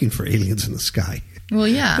fact, they're looking for aliens in the sky. Well,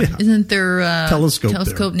 yeah. Isn't there a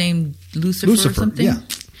telescope named Lucifer or something? Yeah.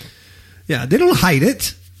 Yeah, they don't hide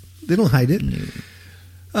it.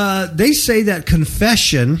 No. They say that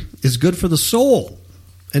confession is good for the soul,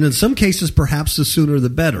 and in some cases, perhaps the sooner the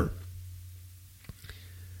better.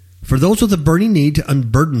 For those with a burning need to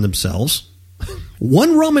unburden themselves,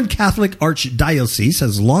 one Roman Catholic archdiocese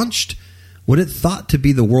has launched what it thought to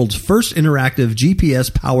be the world's first interactive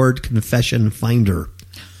GPS-powered confession finder.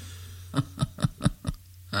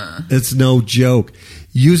 It's no joke.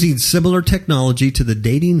 Using similar technology to the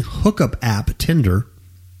dating hookup app Tinder,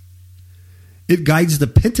 it guides the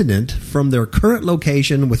penitent from their current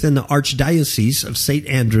location within the Archdiocese of St.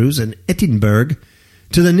 Andrews and Edinburgh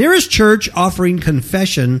to the nearest church offering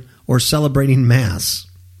confession or celebrating Mass.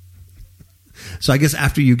 So I guess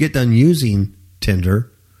after you get done using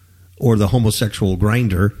Tinder or the homosexual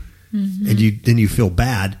grinder, and then you feel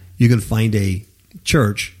bad, you can find a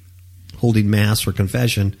church holding Mass or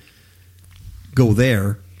confession, go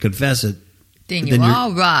there, confess it. Then you're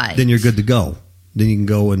all right. Then you're good to go. Then you can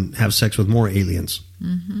go and have sex with more aliens.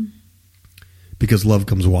 Mm-hmm. Because love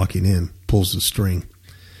comes walking in, pulls the string.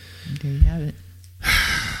 There you have it.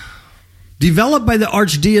 Developed by the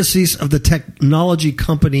Archdiocese of the technology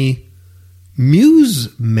company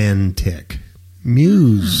Musemantic.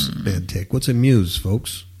 Musemantic. What's a muse,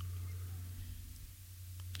 folks?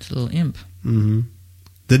 It's a little imp. Mm-hmm.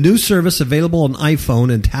 The new service available on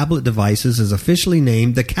iPhone and tablet devices is officially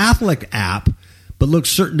named the Catholic app, but looks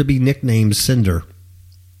certain to be nicknamed Cinder.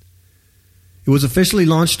 It was officially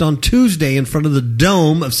launched on Tuesday in front of the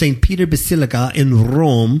dome of St. Peter Basilica in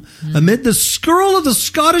Rome, amid the skirl of the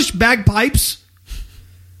Scottish bagpipes.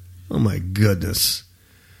 Oh my goodness.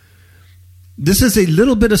 This is a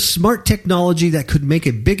little bit of smart technology that could make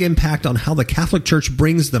a big impact on how the Catholic Church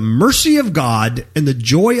brings the mercy of God and the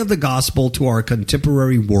joy of the gospel to our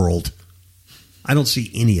contemporary world. I don't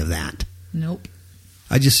see any of that. Nope.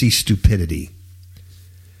 I just see stupidity.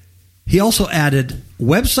 He also added,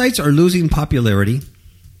 websites are losing popularity.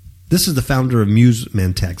 This is the founder of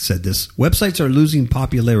Musemantic said this. Websites are losing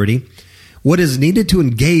popularity. What is needed to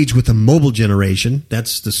engage with the mobile generation,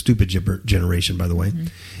 that's the stupid generation, by the way,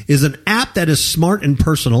 is an app that is smart and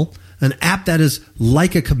personal, an app that is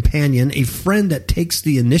like a companion, a friend that takes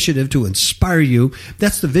the initiative to inspire you.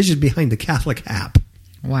 That's the vision behind the Catholic app.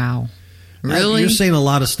 Wow. Really? You're saying a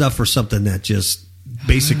lot of stuff for something that just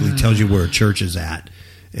basically tells you where a church is at.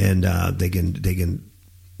 And they can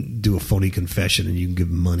do a phony confession and you can give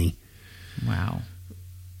them money. Wow.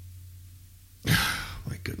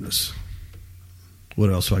 My goodness. What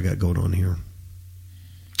else do I got going on here?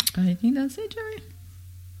 I think that's it, Jerry.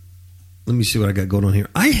 Let me see what I got going on here.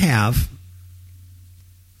 I have,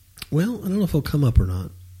 well, I don't know if it'll come up or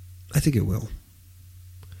not. I think it will.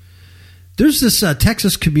 There's this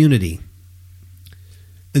Texas community.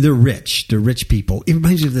 They're rich. They're rich people. It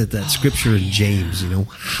reminds me of that scripture in James,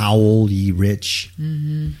 howl ye rich.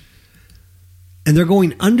 Mm-hmm. And they're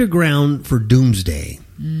going underground for doomsday.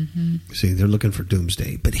 Mm-hmm. See, they're looking for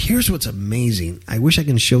doomsday. But here's what's amazing. I wish I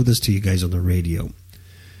can show this to you guys on the radio.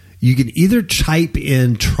 You can either type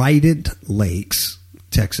in Trident Lakes,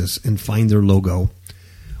 Texas, and find their logo,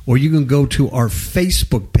 or you can go to our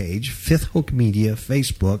Facebook page, Fifth Hook Media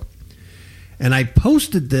Facebook, and I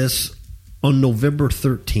posted this on November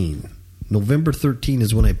 13. November 13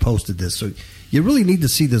 is when I posted this. So you really need to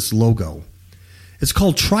see this logo. It's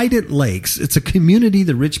called Trident Lakes. It's a community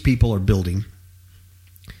the rich people are building.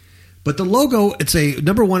 But the logo,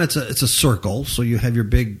 number one, it's a circle. So you have your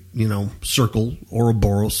big, circle,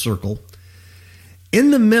 Ouroboros circle. In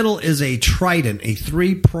the middle is a trident, a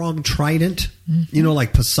 3-pronged trident,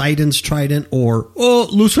 like Poseidon's trident or,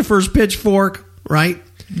 Lucifer's pitchfork, right?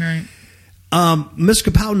 Right. Ms.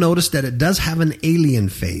 Kapow noticed that it does have an alien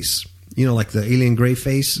face, like the alien gray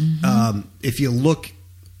face. Mm-hmm. If you look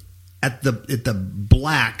at the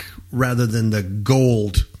black rather than the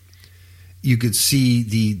gold, you could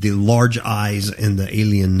see the large eyes and the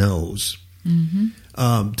alien nose.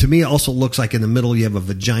 Mm-hmm. To me, it also looks like in the middle you have a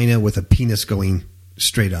vagina with a penis going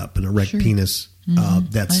straight up, an erect penis.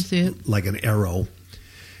 That's like an arrow.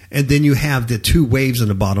 And then you have the 2 waves in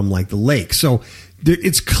the bottom like the lake. So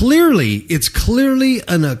it's clearly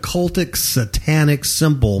an occultic satanic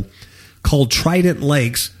symbol called Trident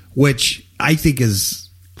Lakes, which I think is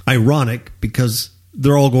ironic because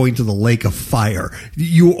they're all going to the lake of fire.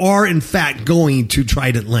 You are, in fact, going to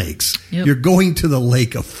Trident Lakes. Yep. You're going to the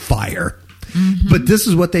lake of fire. Mm-hmm. But this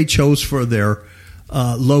is what they chose for their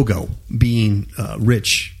logo, being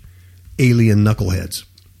rich alien knuckleheads.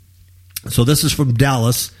 So this is from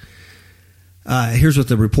Dallas. Here's what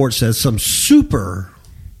the report says. Some super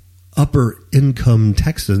upper income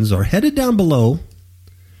Texans are headed down below,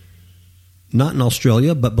 not in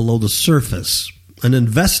Australia, but below the surface. An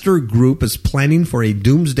investor group is planning for a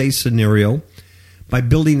doomsday scenario by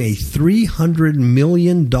building a $300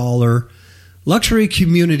 million luxury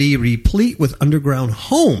community replete with underground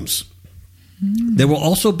homes. There will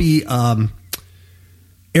also be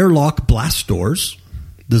airlock blast doors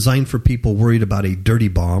designed for people worried about a dirty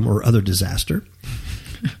bomb or other disaster.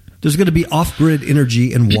 There's going to be off-grid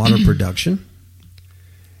energy and water production.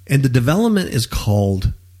 And the development is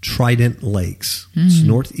called Trident Lakes. It's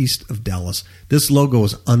northeast of Dallas. This logo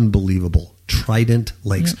is unbelievable. Trident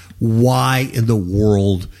Lakes. Yep. Why in the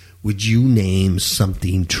world would you name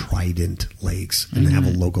something Trident Lakes and have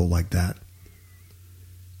a logo like that?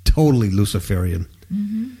 Totally Luciferian.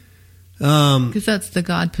 Because that's the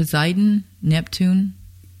god Poseidon, Neptune.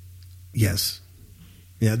 Yes.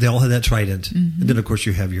 Yeah, they all have that trident. And then, of course,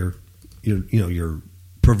 you have your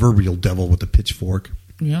proverbial devil with the pitchfork.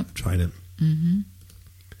 Yep. Trident.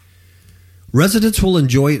 Residents will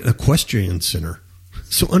enjoy an equestrian center.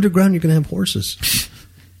 So underground, you're going to have horses.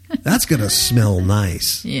 That's going to smell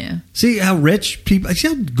nice. Yeah. See how rich people... See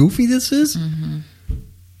how goofy this is?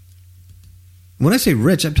 When I say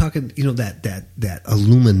rich, I'm talking, that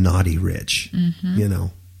Illuminati rich.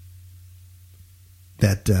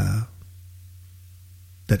 That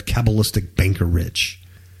Kabbalistic banker rich.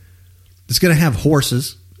 It's going to have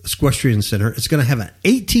horses, equestrian center. It's going to have an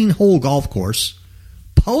 18-hole golf course,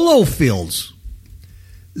 polo fields,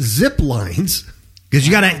 zip lines, because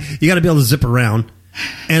you got to be able to zip around,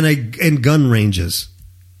 and gun ranges.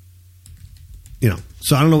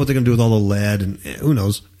 So I don't know what they're going to do with all the lead, and who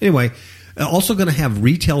knows. Anyway, also going to have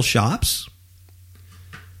retail shops.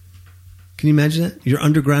 Can you imagine that? You're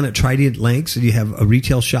underground at Trident Lakes, and you have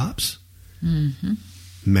retail shops.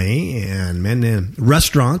 Man.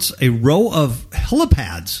 Restaurants, a row of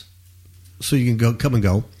helipads, so you can come and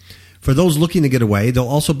go. For those looking to get away, they'll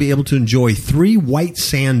also be able to enjoy 3 white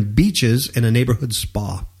sand beaches and a neighborhood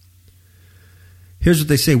spa. Here's what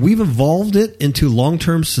they say. We've evolved it into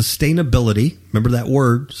long-term sustainability. Remember that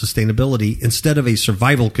word, sustainability, instead of a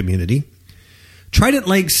survival community. Trident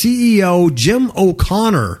Lake CEO Jim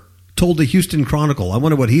O'Connor told the Houston Chronicle. I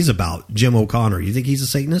wonder what he's about, Jim O'Connor. You think he's a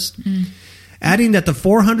Satanist? Adding that the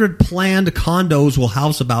 400 planned condos will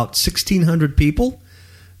house about 1,600 people.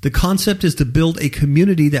 The concept is to build a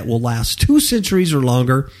community that will last 2 centuries or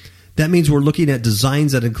longer. That means we're looking at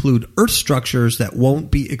designs that include earth structures that won't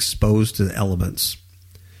be exposed to the elements.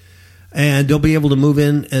 And they'll be able to move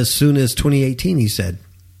in as soon as 2018, he said.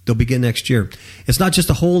 They'll begin next year. It's not just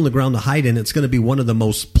a hole in the ground to hide in. It's going to be one of the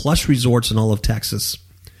most plush resorts in all of Texas.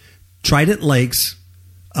 Trident Lakes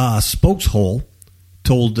spokeshole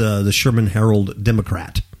told the Sherman Herald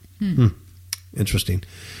Democrat. Interesting.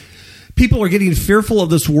 People are getting fearful of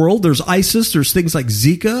this world. There's ISIS. There's things like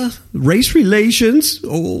Zika, race relations.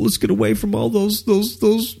 Oh, let's get away from all those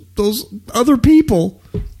other people.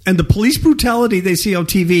 And the police brutality they see on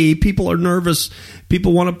TV. People are nervous.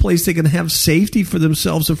 People want a place they can have safety for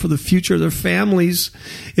themselves and for the future of their families.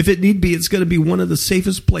 If it need be, it's going to be one of the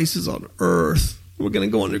safest places on earth. We're going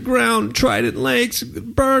to go underground, Trident Lakes,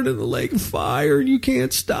 burn in the lake of fire, and you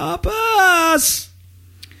can't stop us.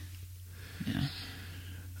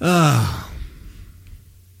 Yeah.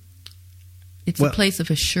 It's a place of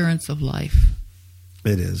assurance of life.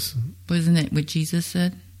 It is. Wasn't it what Jesus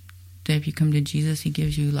said? That if you come to Jesus, he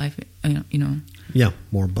gives you life, Yeah,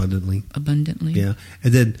 more abundantly. Abundantly. Yeah.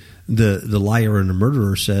 And then the liar and the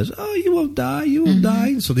murderer says, oh, you won't die, you won't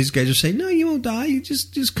die. So these guys are saying, no, you won't die, you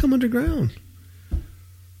just come underground.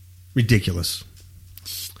 Ridiculous.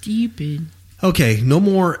 Stupid. Okay, no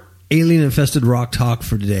more alien-infested rock talk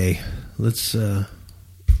for today. Let's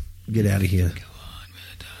get out of here. Go on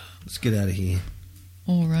with it. Let's get out of here.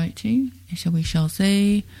 All righty. So we shall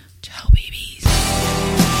say, ciao, baby.